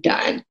to be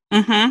done.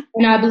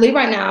 And I believe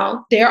right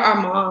now there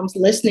are moms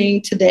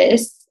listening to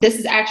this. This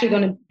is actually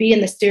going to be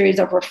in the series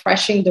of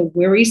Refreshing the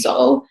Weary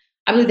Soul.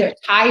 I believe they're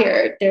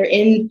tired.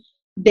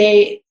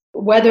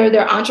 Whether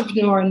they're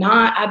entrepreneur or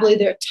not, I believe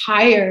they're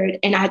tired.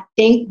 And I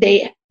think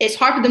it's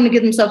hard for them to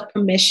give themselves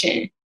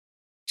permission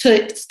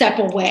to step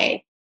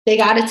away. They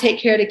got to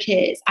take care of the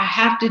kids. I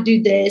have to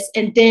do this.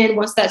 And then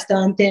once that's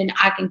done, then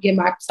I can give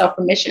myself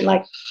permission.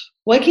 Like,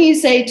 what can you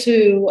say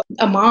to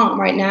a mom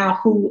right now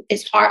who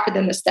it's hard for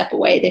them to step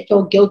away? They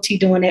feel guilty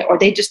doing it, or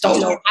they just don't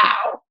know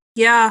how.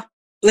 Yeah.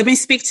 Let me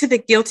speak to the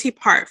guilty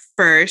part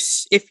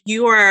first. If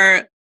you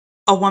are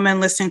a woman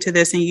listening to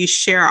this and you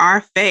share our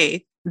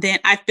faith, then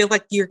I feel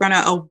like you're going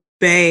to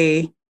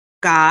obey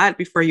God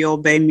before you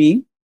obey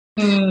me.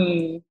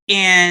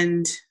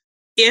 And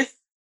if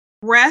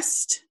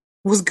rest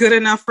was good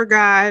enough for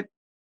God,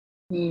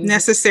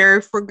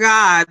 necessary for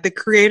God, the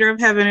creator of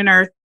heaven and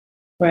earth,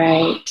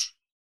 right?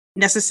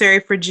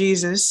 Necessary for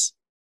Jesus,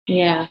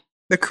 the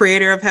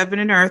creator of heaven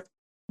and earth,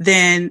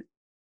 then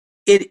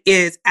it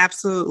is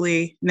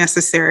absolutely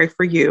necessary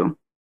for you.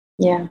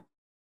 Yeah.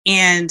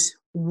 And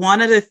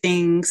one of the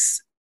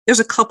things,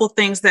 there's a couple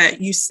things that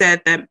you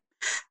said that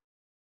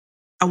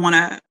I want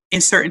to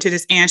insert into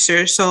this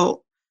answer.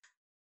 So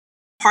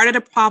part of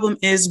the problem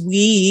is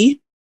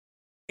we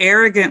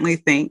arrogantly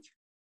think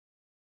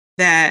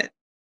that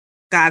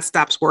God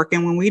stops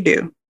working when we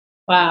do.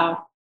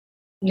 Wow.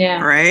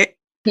 Yeah. Right?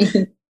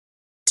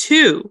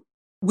 2,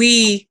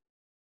 we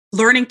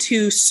learning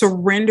to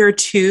surrender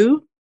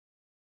to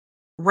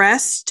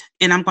rest.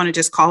 And I'm going to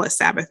just call it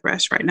Sabbath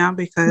rest right now,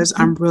 because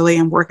I'm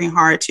working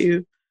hard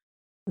to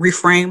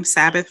reframe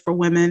Sabbath for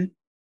women.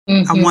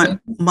 I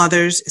want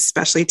mothers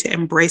especially to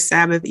embrace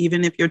Sabbath,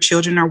 even if your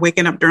children are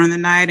waking up during the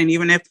night. And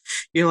even if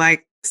you're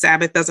like,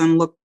 Sabbath doesn't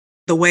look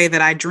the way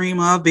that I dream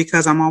of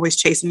because I'm always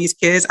chasing these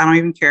kids, I don't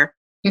even care.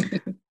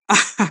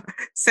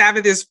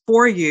 Sabbath is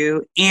for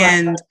you.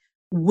 And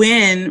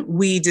when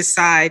we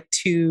decide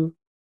to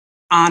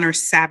honor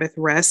Sabbath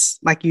rest,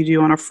 like you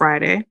do on a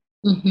Friday,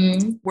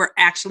 we're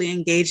actually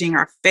engaging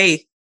our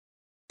faith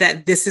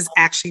that this is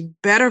actually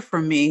better for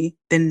me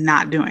than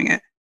not doing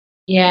it.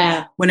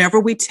 Yeah. Whenever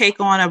we take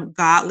on a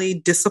godly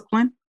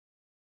discipline,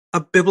 a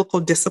biblical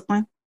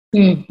discipline,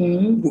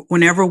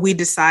 whenever we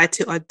decide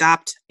to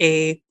adopt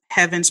a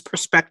heaven's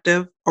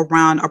perspective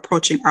around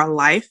approaching our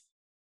life,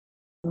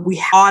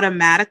 we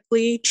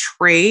automatically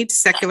trade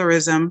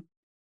secularism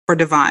for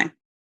divine.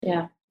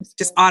 Yeah.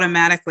 Just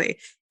automatically.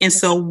 And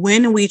so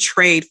when we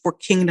trade for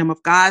kingdom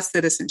of God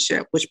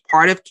citizenship, which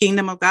part of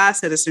kingdom of God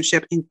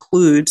citizenship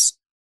includes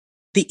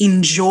the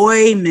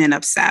enjoyment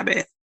of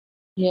Sabbath,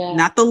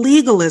 not the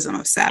legalism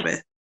of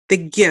Sabbath, the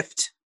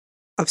gift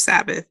of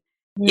Sabbath,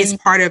 is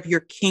part of your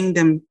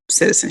kingdom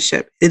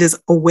citizenship. It is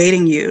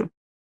awaiting you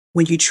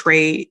when you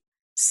trade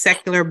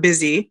secular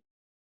busy,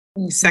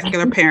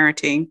 secular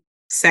parenting,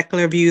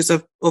 secular views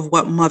of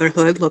what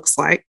motherhood looks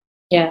like,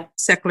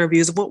 secular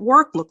views of what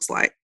work looks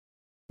like,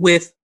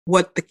 with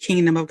what the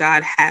kingdom of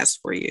God has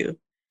for you.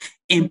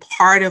 And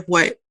part of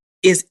what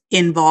is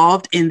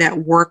involved in that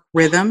work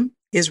rhythm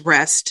is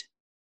rest.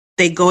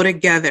 They go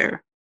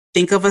together.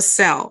 Think of a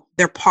cell.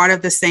 They're part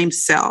of the same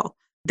cell.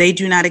 They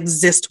do not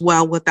exist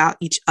well without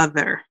each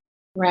other.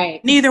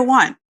 Right. Neither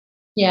one.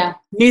 Yeah.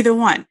 Neither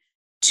one.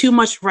 Too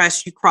much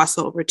rest, you cross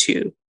over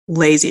to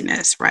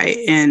laziness, right?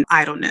 And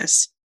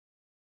idleness.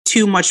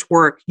 Too much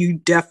work, you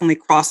definitely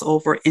cross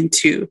over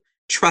into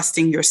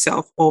trusting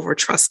yourself over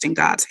trusting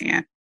God's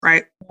hand,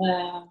 right?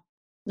 Wow.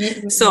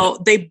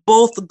 So they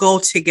both go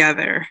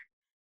together.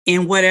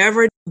 And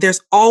whatever,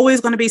 there's always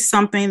going to be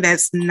something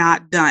that's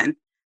not done.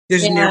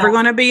 There's never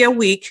going to be a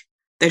week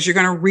that you're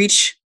going to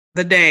reach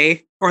the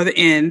day or the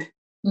end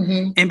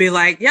and be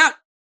like, yep,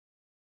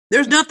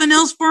 there's nothing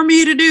else for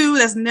me to do.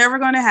 That's never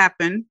going to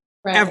happen,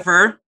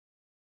 ever.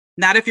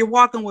 Not if you're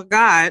walking with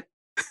God,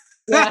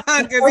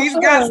 because he's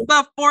got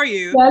stuff for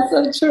you.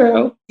 That's so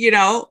true. You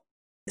know,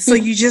 so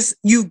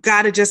you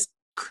got to just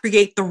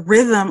create the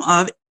rhythm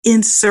of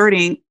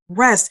inserting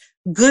rest.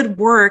 Good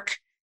work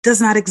does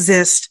not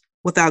exist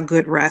without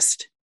good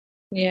rest.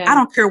 I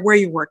don't care where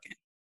you're working.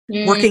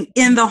 Working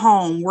in the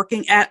home,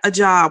 working at a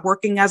job,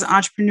 working as an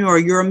entrepreneur,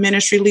 you're a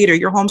ministry leader,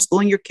 you're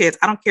homeschooling your kids.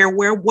 I don't care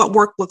what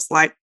work looks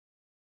like.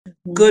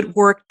 Good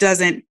work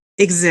doesn't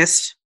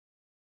exist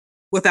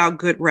without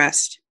good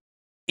rest.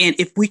 And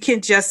if we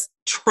can just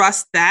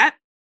trust that,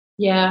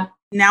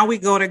 now we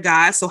go to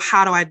God. So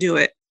how do I do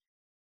it?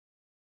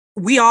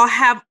 we all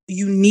have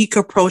unique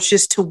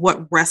approaches to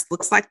what rest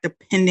looks like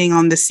depending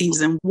on the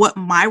season. What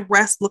my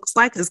rest looks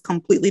like is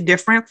completely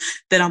different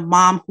than a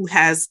mom who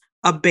has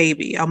a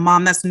baby, a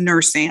mom that's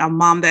nursing, a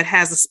mom that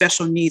has a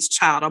special needs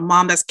child, a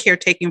mom that's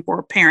caretaking for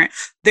a parent.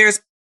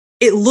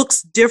 It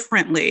looks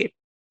differently.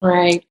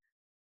 Right.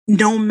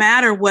 No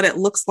matter what it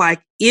looks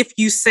like, if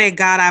you say,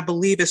 God, I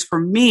believe is for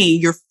me,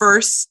 your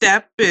first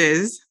step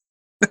is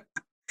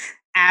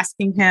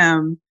asking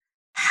him,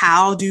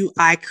 how do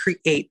I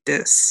create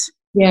this?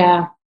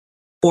 Yeah.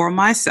 For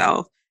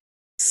myself,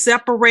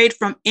 separate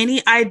from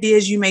any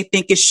ideas you may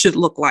think it should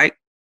look like.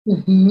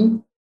 Mm-hmm.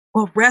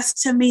 Well,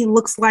 rest to me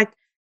looks like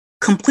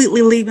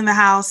completely leaving the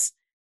house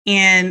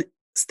and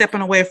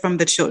stepping away from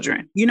the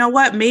children. You know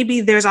what?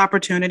 Maybe there's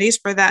opportunities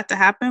for that to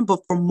happen, but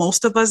for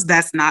most of us,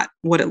 that's not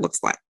what it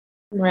looks like.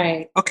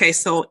 Right. Okay,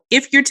 so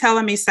if you're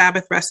telling me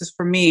Sabbath rest is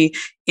for me,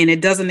 and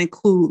it doesn't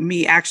include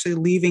me actually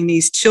leaving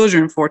these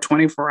children for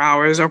 24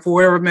 hours or for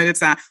whatever minutes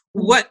time,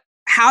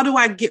 how do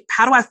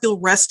I feel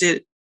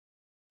rested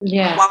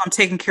while I'm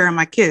taking care of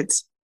my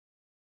kids?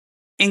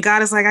 And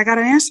God is like, I got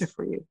an answer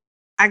for you.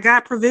 I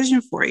got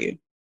provision for you.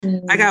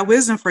 Mm-hmm. I got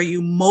wisdom for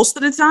you. Most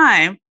of the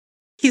time,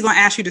 he's going to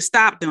ask you to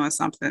stop doing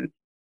something.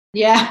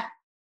 Yeah.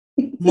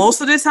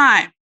 Most of the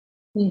time,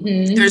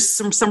 there's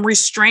some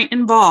restraint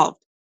involved.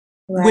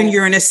 Right. When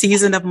you're in a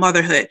season of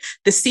motherhood.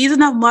 The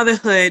season of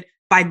motherhood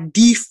by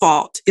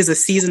default is a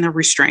season of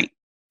restraint.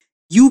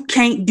 You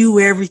can't do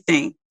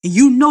everything.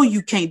 You know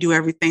you can't do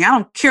everything. I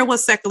don't care what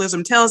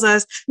secularism tells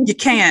us. You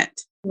can't.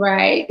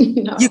 Right.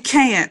 No. You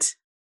can't.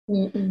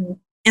 Mm-mm.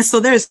 And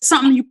so there's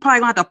something you probably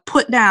going to have to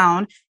put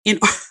down.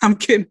 I'm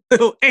getting a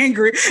little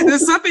angry.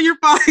 There's something you're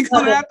probably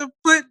going to have to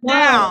put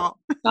down.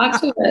 Talk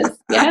to us.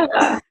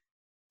 Yeah.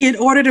 In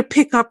order to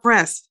pick up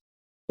rest.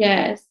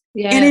 Yes.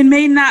 Yeah. And it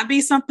may not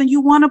be something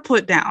you want to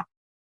put down.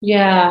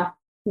 Yeah.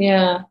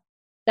 Yeah.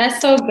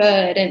 That's so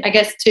good. And I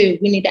guess too,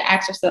 we need to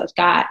ask ourselves,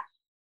 God,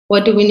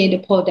 what do we need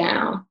to pull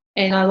down?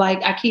 And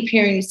I keep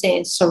hearing you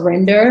saying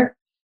surrender.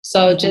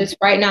 So just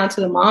right now to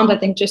the moms, I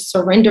think just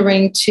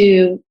surrendering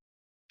to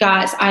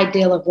God's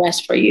ideal of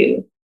rest for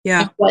you.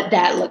 Yeah. And what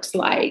that looks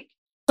like.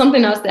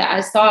 Something else that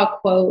I saw a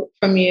quote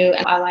from you,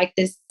 and I like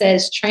this,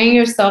 says, train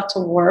yourself to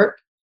work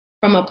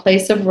from a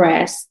place of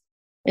rest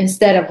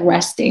instead of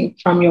resting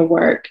from your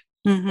work.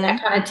 Mm-hmm.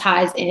 That kind of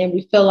ties in.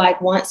 We feel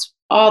like once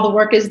all the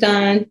work is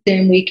done,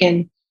 then we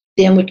can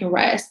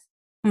rest.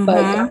 Mm-hmm.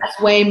 But God's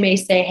way may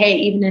say, hey,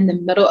 even in the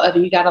middle of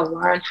it, you got to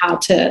learn how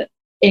to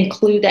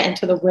include that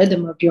into the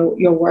rhythm of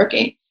your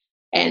working.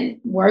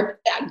 And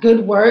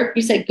good work.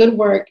 You said good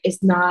work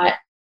is not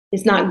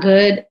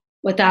good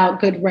without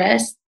good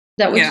rest. Is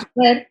that what you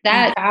said?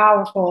 That's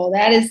powerful.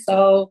 That is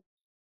so.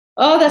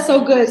 Oh, that's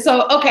so good.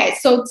 So, okay.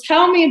 So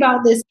tell me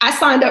about this. I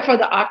signed up for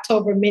the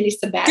October mini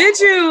sabbatical. Did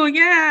you?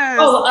 Yes.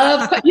 Oh,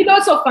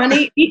 it's so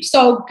funny.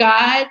 So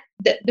God,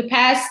 the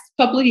past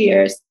 2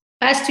 years,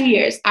 I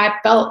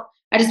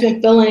just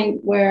been feeling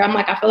where I'm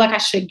like, I feel like I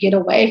should get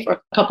away for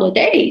a couple of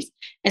days.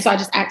 And so I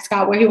just asked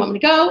God where he want me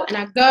to go. And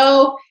I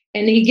go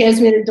and he gives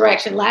me the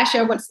direction. Last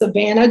year I went to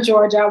Savannah,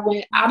 Georgia. I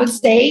went out of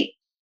state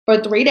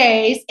for 3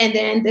 days. And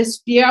then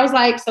this year I was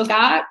like, so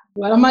God,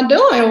 what am I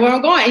doing? Where am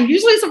I going? And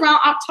usually it's around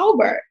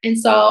October. And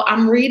so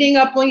I'm reading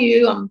up on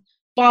you. I'm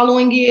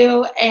following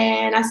you.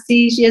 And I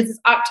see she has this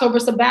October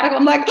sabbatical.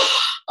 I'm like,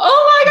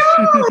 oh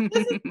my God,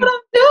 this is what I'm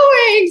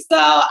doing. So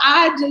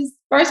I just,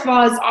 first of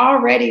all, it's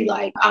already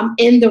like I'm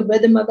in the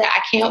rhythm of that.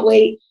 I can't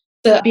wait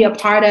to be a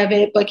part of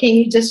it. But can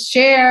you just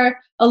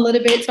share a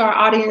little bit to our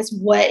audience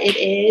what it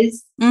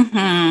is?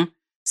 Mm-hmm.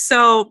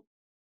 So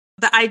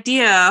the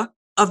idea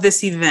of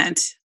this event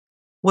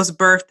was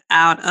birthed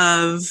out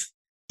of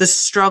the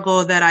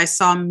struggle that I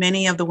saw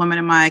many of the women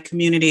in my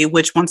community,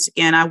 which once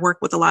again, I work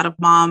with a lot of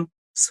moms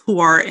who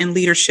are in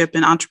leadership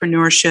and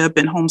entrepreneurship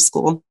and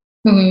homeschool.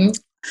 Mm-hmm.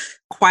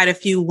 Quite a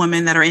few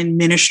women that are in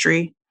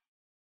ministry,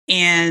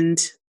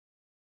 and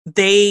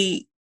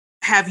they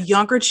have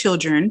younger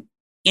children.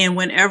 And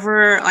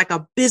whenever like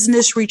a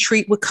business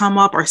retreat would come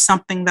up or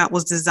something that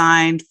was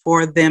designed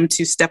for them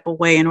to step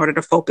away in order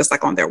to focus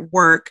like on their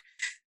work,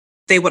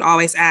 they would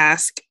always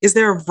ask, is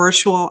there a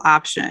virtual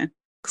option?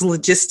 Because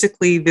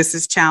logistically, this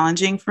is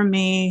challenging for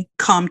me.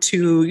 Come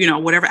to,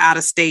 whatever out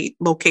of state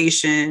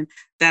location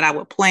that I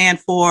would plan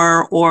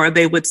for, or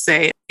they would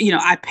say,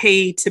 I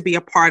paid to be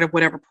a part of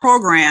whatever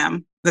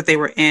program that they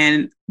were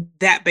in.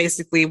 That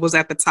basically was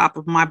at the top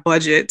of my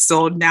budget.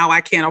 So now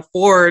I can't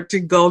afford to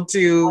go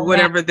to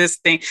whatever this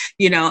thing,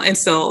 and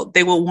so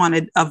they will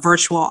want a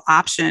virtual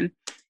option.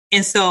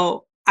 And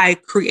so I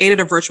created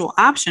a virtual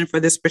option for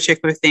this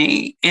particular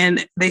thing,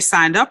 and they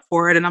signed up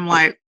for it. And I'm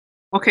like,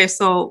 okay,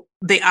 so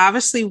they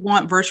obviously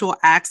want virtual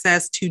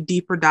access to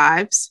deeper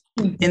dives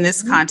in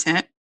this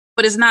content,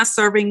 but it's not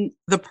serving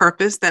the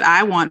purpose that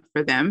I want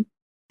for them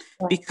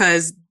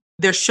because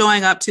they're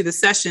showing up to the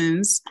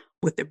sessions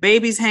with their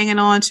babies hanging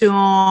on to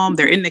them.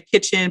 They're in the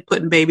kitchen,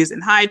 putting babies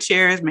in high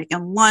chairs,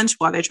 making lunch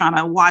while they're trying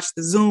to watch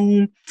the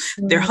Zoom.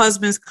 Their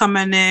husband's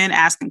coming in,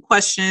 asking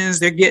questions.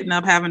 They're getting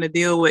up, having to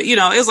deal with,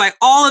 it's like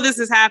all of this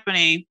is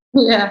happening.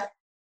 Yeah.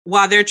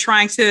 while they're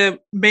trying to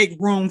make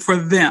room for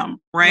them.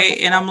 Right.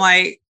 And I'm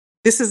like,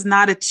 this is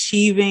not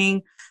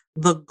achieving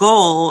the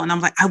goal. And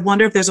I'm like, I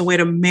wonder if there's a way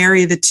to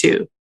marry the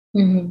two.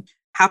 Mm-hmm.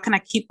 How can I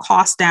keep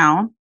costs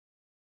down?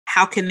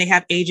 How can they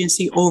have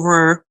agency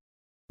over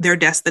their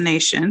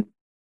destination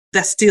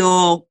that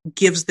still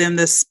gives them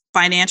this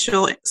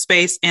financial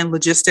space and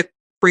logistic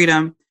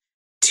freedom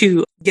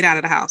to get out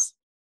of the house?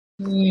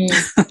 Yeah.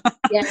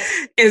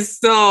 And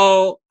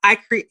so I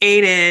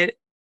created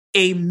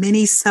a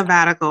mini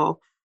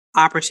sabbatical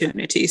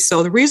opportunity.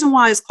 So the reason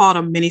why it's called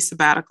a mini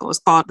sabbatical, it's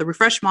called the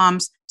Refresh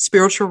Moms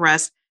Spiritual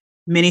Rest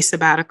Mini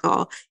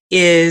Sabbatical,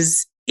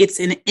 is it's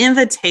an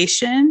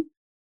invitation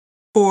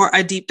for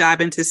a deep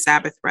dive into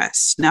Sabbath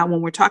rest. Now,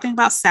 when we're talking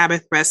about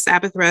Sabbath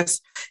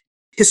rest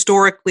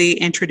historically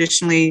and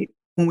traditionally,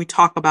 when we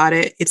talk about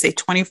it, it's a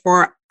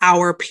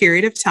 24-hour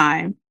period of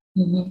time.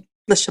 Mm-hmm.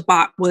 The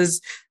Shabbat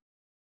was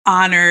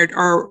honored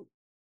or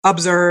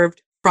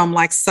observed from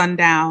like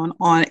sundown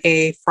on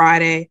a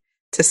Friday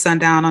to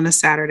sundown on a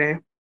Saturday,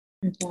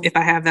 if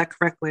I have that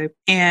correctly.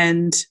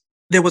 And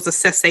there was a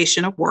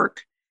cessation of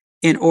work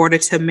in order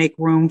to make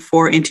room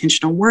for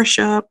intentional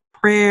worship,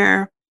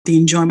 prayer, the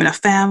enjoyment of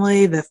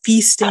family, the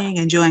feasting,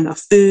 enjoying of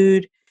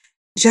food,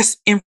 just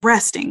in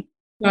resting.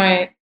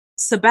 Right.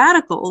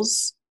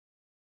 Sabbaticals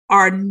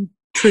are,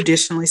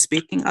 traditionally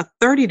speaking, a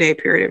 30-day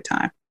period of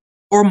time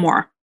or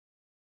more.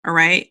 All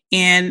right.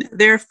 And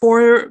they're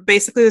for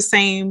basically the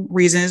same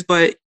reasons,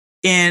 but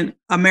in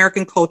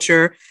American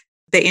culture,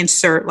 they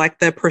insert like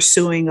the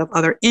pursuing of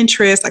other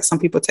interests. Like some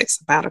people take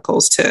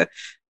sabbaticals to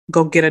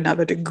go get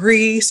another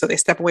degree. So they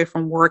step away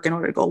from work in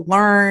order to go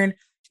learn.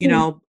 You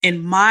know,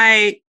 in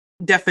my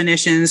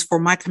definitions for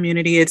my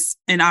community, it's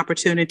an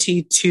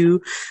opportunity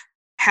to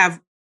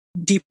have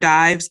deep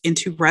dives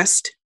into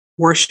rest,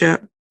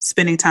 worship,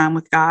 spending time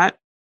with God,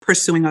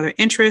 pursuing other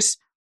interests.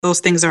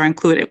 Those things are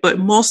included. But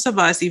most of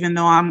us, even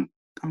though I'm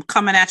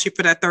coming at you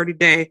for that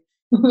 30-day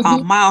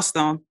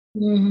milestone,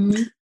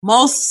 mm-hmm.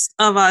 most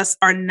of us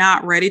are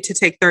not ready to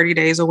take 30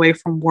 days away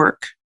from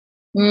work.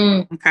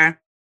 Okay.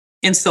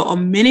 And so a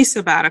mini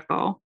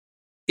sabbatical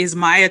is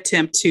my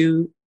attempt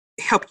to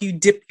help you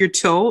dip your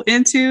toe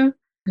into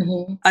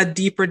mm-hmm. a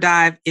deeper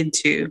dive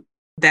into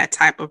that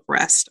type of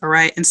rest. All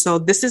right. And so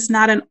this is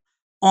not an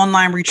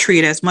online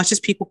retreat. As much as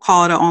people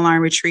call it an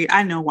online retreat,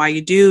 I know why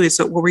you do. It's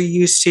what we're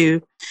used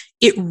to.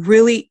 It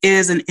really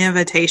is an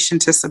invitation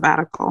to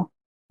sabbatical.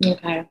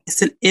 Okay.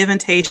 It's an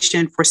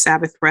invitation for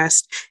Sabbath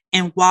rest.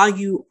 And while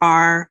you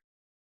are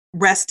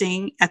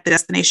resting at the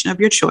destination of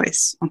your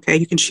choice, okay,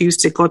 you can choose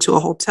to go to a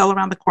hotel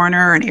around the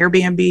corner, an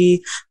Airbnb.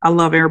 I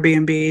love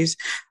Airbnbs.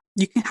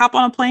 You can hop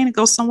on a plane and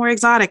go somewhere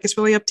exotic. It's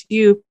really up to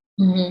you.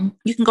 Mm-hmm.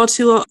 You can go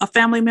to a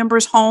family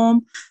member's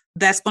home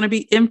that's going to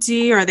be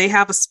empty, or they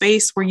have a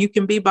space where you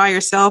can be by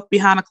yourself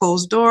behind a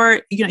closed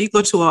door. You know, you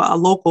go to a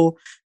local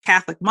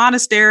Catholic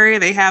monastery.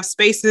 They have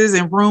spaces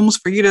and rooms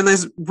for you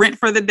to rent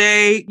for the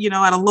day, you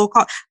know, at a low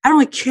cost. I don't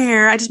really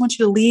care. I just want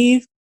you to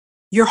leave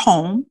your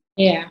home.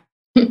 Yeah.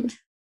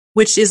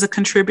 Which is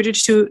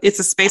it's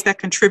a space that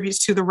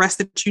contributes to the rest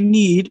that you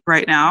need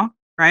right now,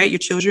 right? Your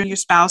children, your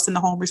spouse, and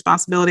the home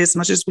responsibility. As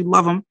much as we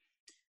love them,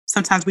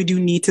 sometimes we do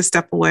need to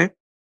step away.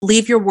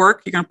 Leave your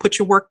work. You're going to put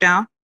your work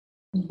down.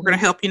 Mm-hmm. We're going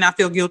to help you not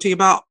feel guilty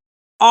about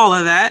all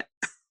of that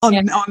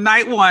on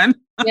night one.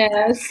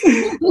 Yes.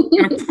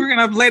 We're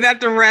going to lay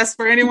that to rest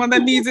for anyone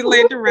that needs it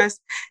laid to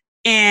rest,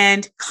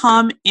 and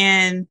come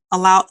and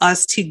allow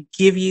us to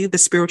give you the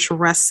spiritual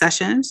rest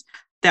sessions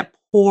that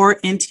pour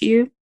into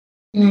you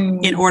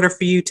in order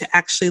for you to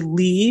actually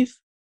leave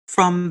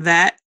from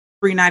that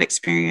 3-night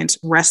experience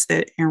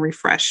rested and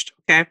refreshed.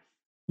 Okay.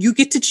 You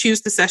get to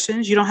choose the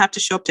sessions. You don't have to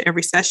show up to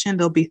every session.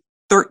 There'll be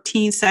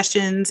 13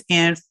 sessions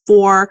and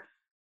 4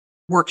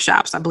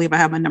 workshops. I believe I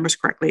have my numbers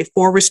correctly.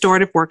 4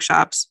 restorative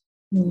workshops.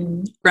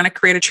 Mm-hmm. We're going to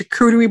create a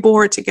charcuterie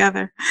board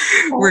together.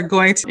 Oh. We're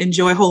going to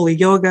enjoy holy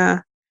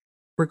yoga.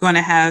 We're going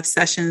to have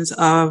sessions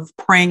of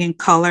praying in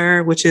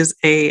color, which is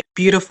a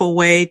beautiful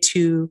way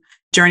to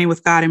journey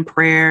with God in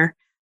prayer.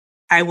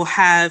 I will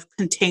have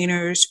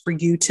containers for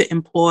you to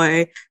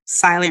employ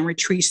silent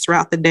retreats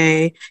throughout the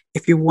day.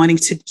 If you're wanting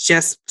to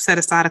just set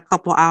aside a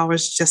couple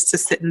hours just to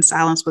sit in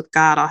silence with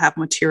God, I'll have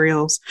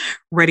materials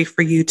ready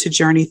for you to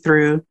journey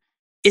through.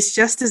 It's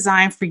just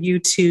designed for you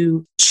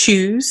to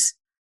choose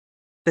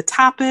the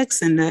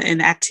topics and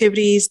the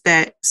activities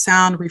that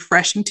sound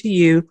refreshing to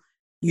you.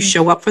 You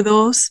show up for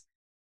those,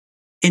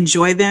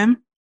 enjoy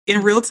them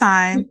in real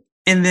time.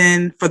 And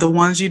then for the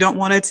ones you don't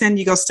want to attend,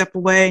 you go step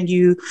away and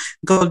you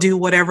go do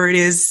whatever it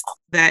is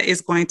that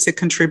is going to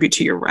contribute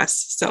to your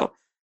rest. So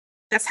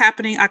that's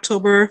happening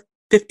October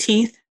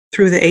 15th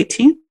through the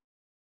 18th.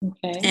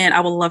 Okay. And I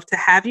would love to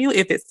have you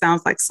if it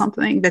sounds like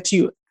something that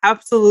you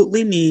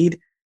absolutely need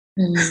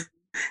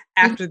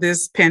after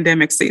this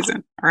pandemic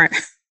season. All right.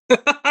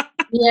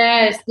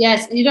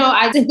 Yes. You know,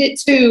 I did it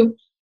too.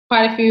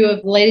 Quite a few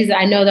of the ladies that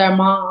I know that are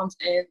moms,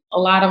 and a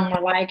lot of them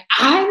are like,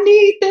 I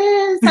need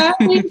this.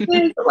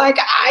 Like,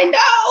 I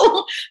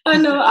know.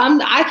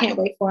 I can't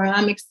wait for it.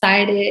 I'm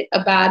excited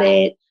about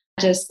it.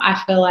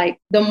 I feel like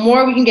the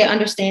more we can get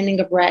understanding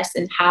of rest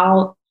and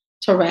how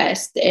to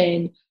rest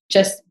and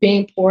just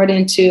being poured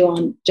into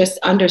on just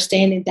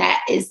understanding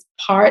that is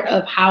part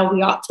of how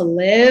we ought to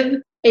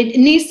live. It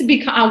needs to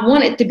become, I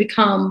want it to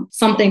become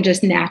something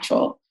just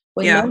natural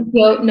with no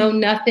guilt, no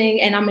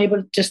nothing. And I'm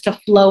able just to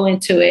flow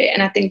into it.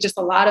 And I think just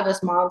a lot of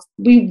us moms,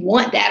 we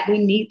want that. We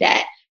need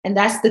that. And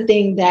that's the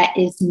thing that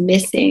is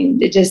missing,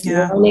 just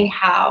learning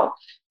how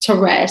to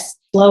rest,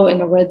 flow in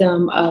the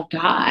rhythm of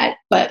God.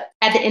 But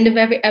at the end of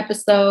every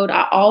episode,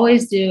 I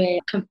always do a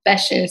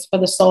confessions for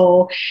the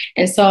soul.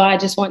 And so I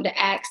just wanted to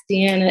ask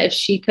Deanna if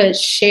she could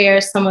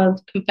share some of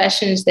the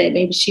confessions that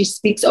maybe she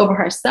speaks over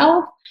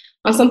herself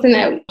on something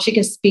that she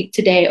can speak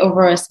today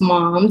over us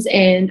moms.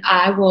 And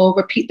I will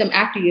repeat them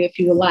after you if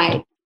you would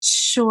like.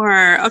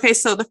 Sure. Okay.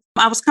 So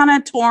I was kind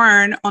of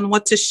torn on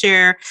what to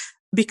share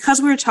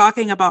because we were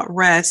talking about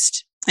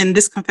rest. And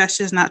this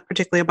confession is not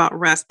particularly about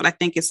rest, but I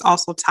think it's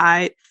also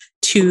tied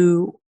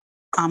to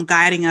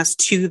guiding us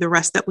to the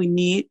rest that we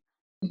need.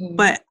 Mm-hmm.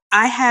 But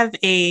I have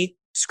a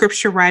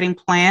scripture writing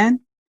plan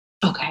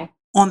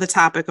on the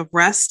topic of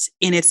rest,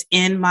 and it's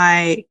in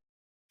my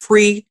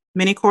free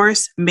mini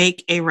course,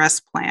 Make a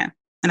Rest Plan.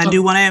 And I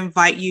do want to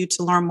invite you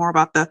to learn more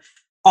about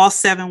all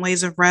 7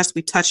 ways of rest.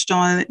 We touched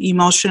on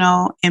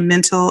emotional and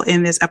mental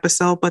in this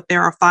episode, but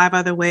there are 5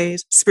 other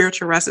ways.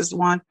 Spiritual rest is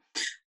one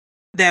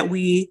that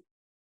we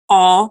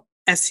all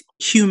as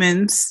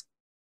humans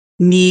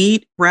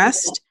need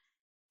rest.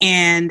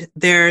 And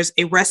there's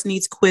a rest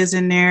needs quiz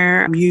in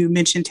there. You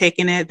mentioned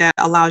taking it that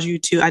allows you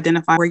to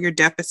identify where your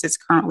deficits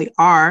currently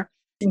are.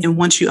 Mm-hmm. And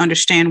once you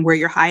understand where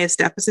your highest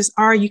deficits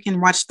are, you can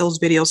watch those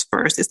videos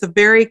first. It's a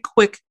very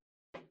quick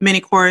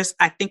mini course.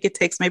 I think it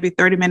takes maybe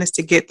 30 minutes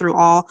to get through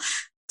all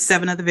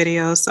 7 of the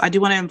videos. So I do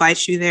want to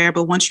invite you there.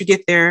 But once you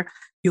get there,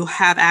 you'll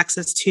have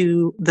access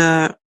to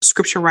the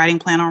scripture writing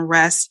plan on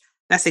rest.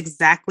 That's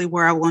exactly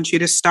where I want you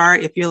to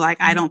start. If you're like,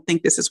 I don't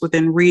think this is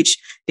within reach,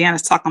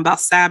 Deanna's talking about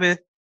Sabbath.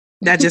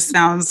 That just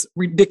sounds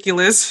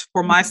ridiculous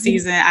for my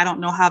season. I don't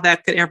know how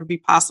that could ever be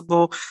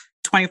possible.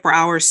 24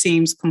 hours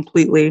seems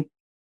completely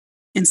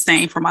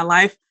insane for my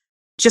life.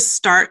 Just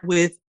start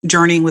with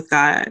journeying with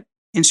God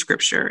in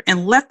scripture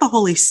and let the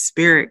Holy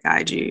Spirit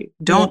guide you.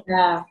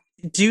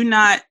 Do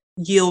not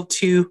yield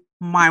to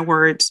my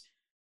words.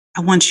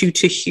 I want you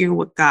to hear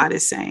what God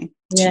is saying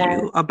to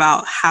you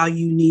about how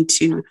you need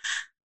to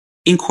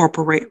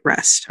incorporate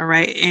rest. All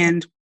right.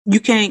 And you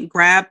can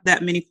grab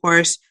that mini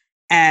course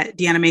at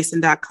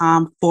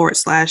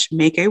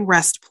deannamason.com/make a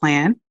rest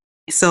plan.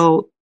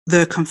 So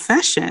the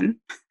confession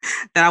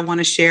that I want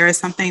to share is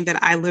something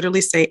that I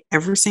literally say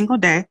every single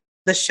day.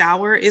 The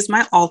shower is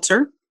my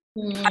altar.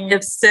 I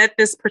have said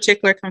this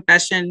particular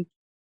confession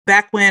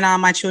back when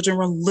my children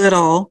were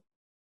little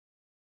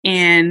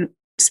and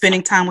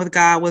spending time with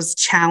God was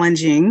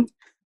challenging.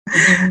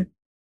 Mm-hmm.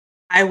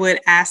 I would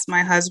ask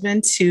my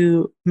husband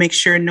to make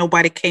sure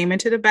nobody came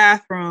into the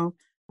bathroom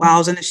while I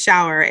was in the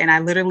shower. And I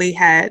literally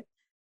had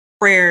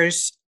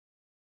prayers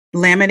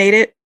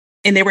laminated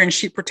and they were in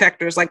sheet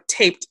protectors, like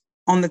taped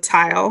on the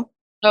tile.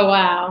 Oh,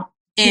 wow.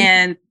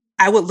 And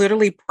I would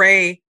literally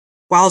pray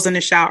while I was in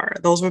the shower.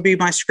 Those would be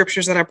my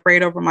scriptures that I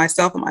prayed over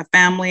myself and my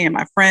family and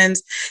my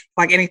friends.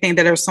 Like anything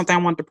that there was something I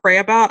wanted to pray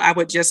about, I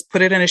would just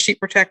put it in a sheet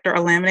protector or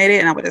laminate it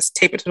and I would just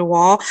tape it to the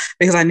wall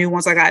because I knew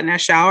once I got in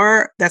that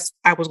shower,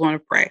 I was going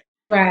to pray.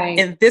 Right.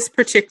 And this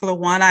particular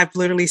one, I've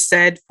literally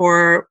said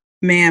for,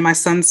 my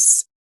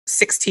son's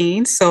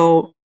 16.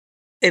 So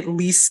at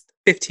least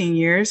 15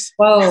 years.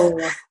 Whoa.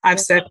 I've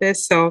said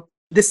this. So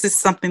this is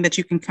something that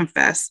you can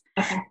confess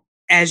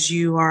as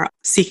you are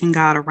seeking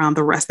God around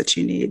the rest that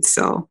you need.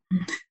 So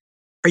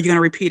are you going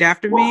to repeat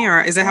after me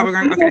or is that how we're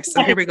going to? Okay,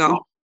 so here we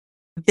go.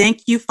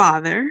 Thank you,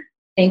 Father.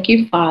 Thank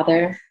you,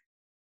 Father.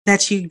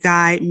 That you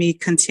guide me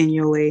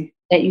continually.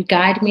 That you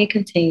guide me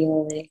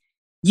continually.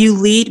 You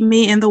lead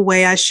me in the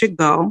way I should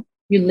go.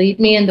 You lead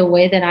me in the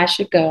way that I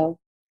should go.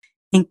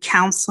 And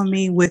counsel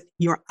me with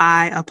your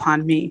eye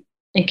upon me.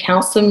 And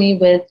counsel me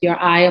with your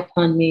eye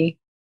upon me.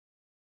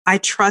 I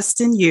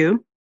trust in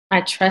you.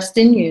 I trust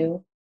in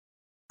you.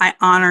 I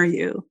honor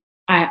you.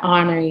 I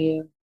honor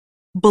you.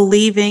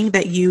 Believing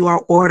that you are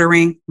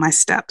ordering my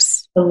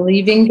steps.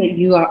 Believing that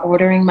you are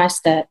ordering my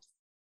steps.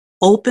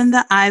 Open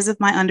the eyes of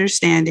my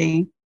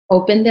understanding.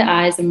 Open the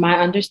eyes of my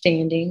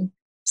understanding.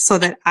 So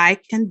that I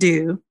can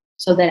do.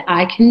 So that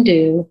I can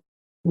do.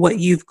 What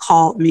you've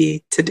called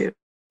me to do.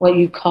 What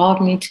you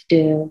called me to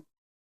do.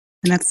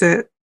 And that's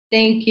it.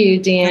 Thank you,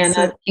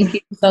 Deanna. Thank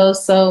you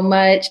so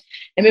much.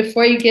 And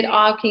before you get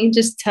off, can you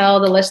just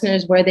tell the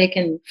listeners where they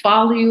can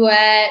follow you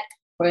at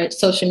or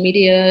social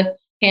media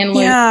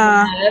handling?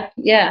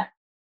 Yeah.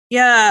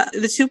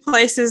 The 2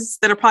 places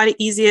that are probably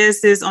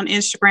easiest is on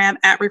Instagram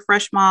at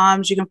Refresh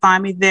Moms. You can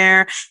find me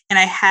there. And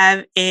I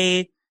have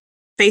a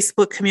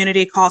Facebook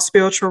community called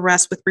Spiritual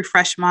Rest with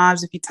Refresh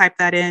Moms. If you type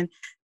that in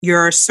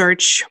your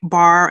search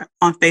bar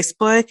on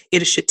Facebook,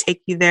 it should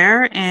take you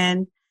there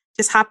and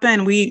just hop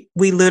in. We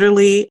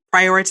literally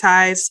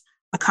prioritize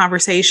a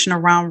conversation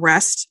around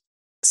rest,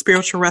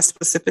 spiritual rest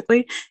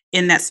specifically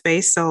in that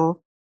space.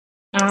 So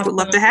would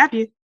love to have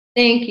you.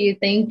 Thank you.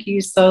 Thank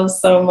you so,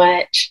 so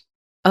much.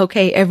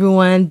 Okay,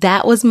 everyone,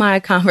 that was my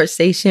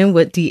conversation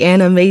with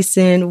Deanna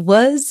Mason.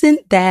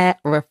 Wasn't that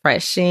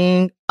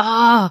refreshing?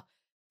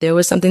 There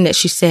was something that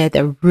she said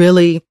that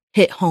really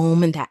hit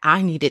home and that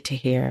I needed to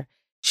hear.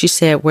 She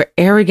said, we're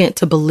arrogant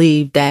to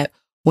believe that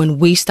when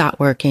we stop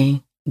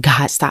working,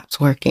 God stops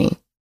working.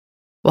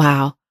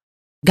 Wow.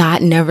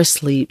 God never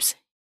sleeps.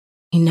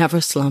 He never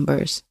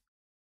slumbers.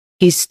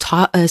 He's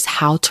taught us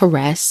how to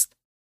rest.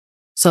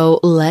 So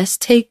let's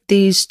take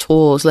these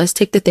tools. Let's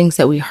take the things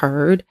that we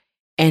heard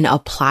and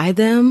apply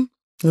them.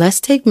 Let's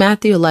take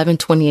Matthew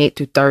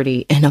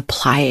 11:28-30 and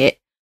apply it.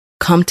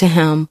 Come to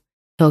him.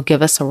 He'll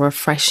give us a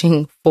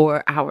refreshing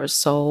for our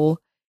soul.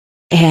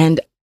 And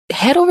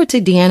head over to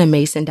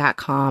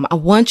deannamason.com. I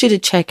want you to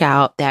check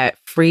out that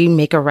free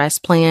Make a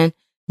Rest Plan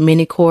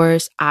mini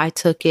course. I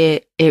took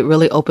it. It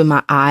really opened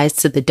my eyes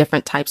to the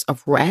different types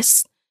of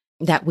rest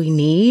that we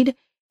need.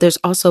 There's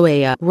also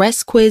a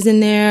rest quiz in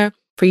there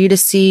for you to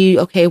see,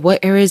 okay,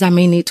 what areas I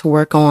may need to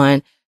work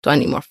on. Do I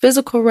need more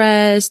physical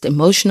rest,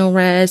 emotional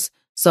rest?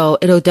 So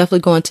it'll definitely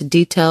go into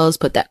details,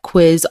 but that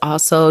quiz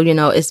also,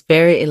 is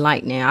very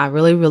enlightening. I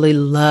really, really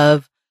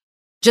love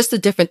just the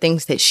different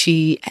things that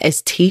she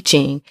is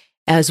teaching,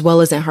 as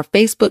well as in her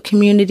Facebook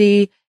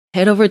community.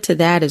 Head over to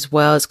that as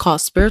well. It's called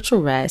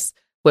Spiritual Rest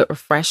with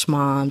Refresh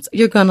Moms.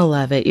 You're going to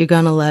love it. You're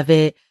going to love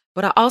it.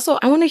 But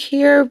I want to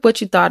hear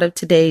what you thought of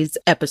today's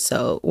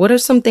episode. What are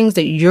some things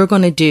that you're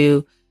going to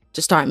do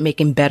to start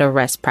making better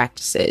rest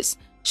practices?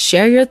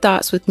 Share your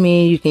thoughts with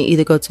me. You can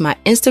either go to my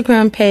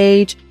Instagram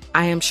page,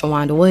 I am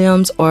Shawanda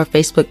Williams, or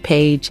Facebook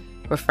page,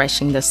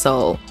 Refreshing the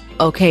Soul.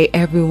 Okay,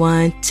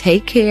 everyone,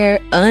 take care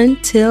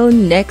until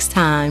next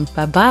time.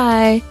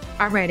 Bye-bye.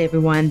 All right,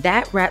 everyone,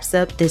 that wraps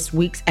up this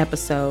week's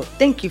episode.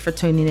 Thank you for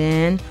tuning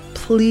in.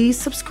 Please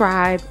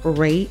subscribe,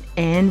 rate,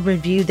 and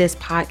review this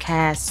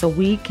podcast so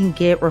we can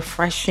get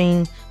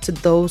refreshing to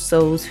those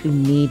souls who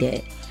need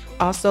it.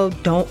 Also,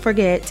 don't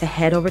forget to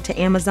head over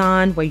to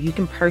Amazon where you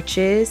can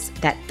purchase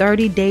that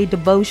 30-day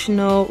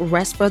devotional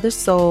Rest for the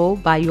Soul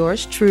by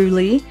yours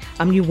truly.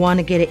 You want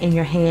to get it in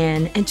your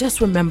hand. And just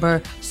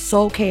remember,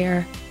 soul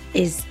care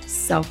is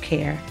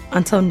self-care.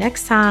 Until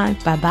next time,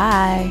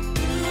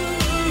 bye-bye.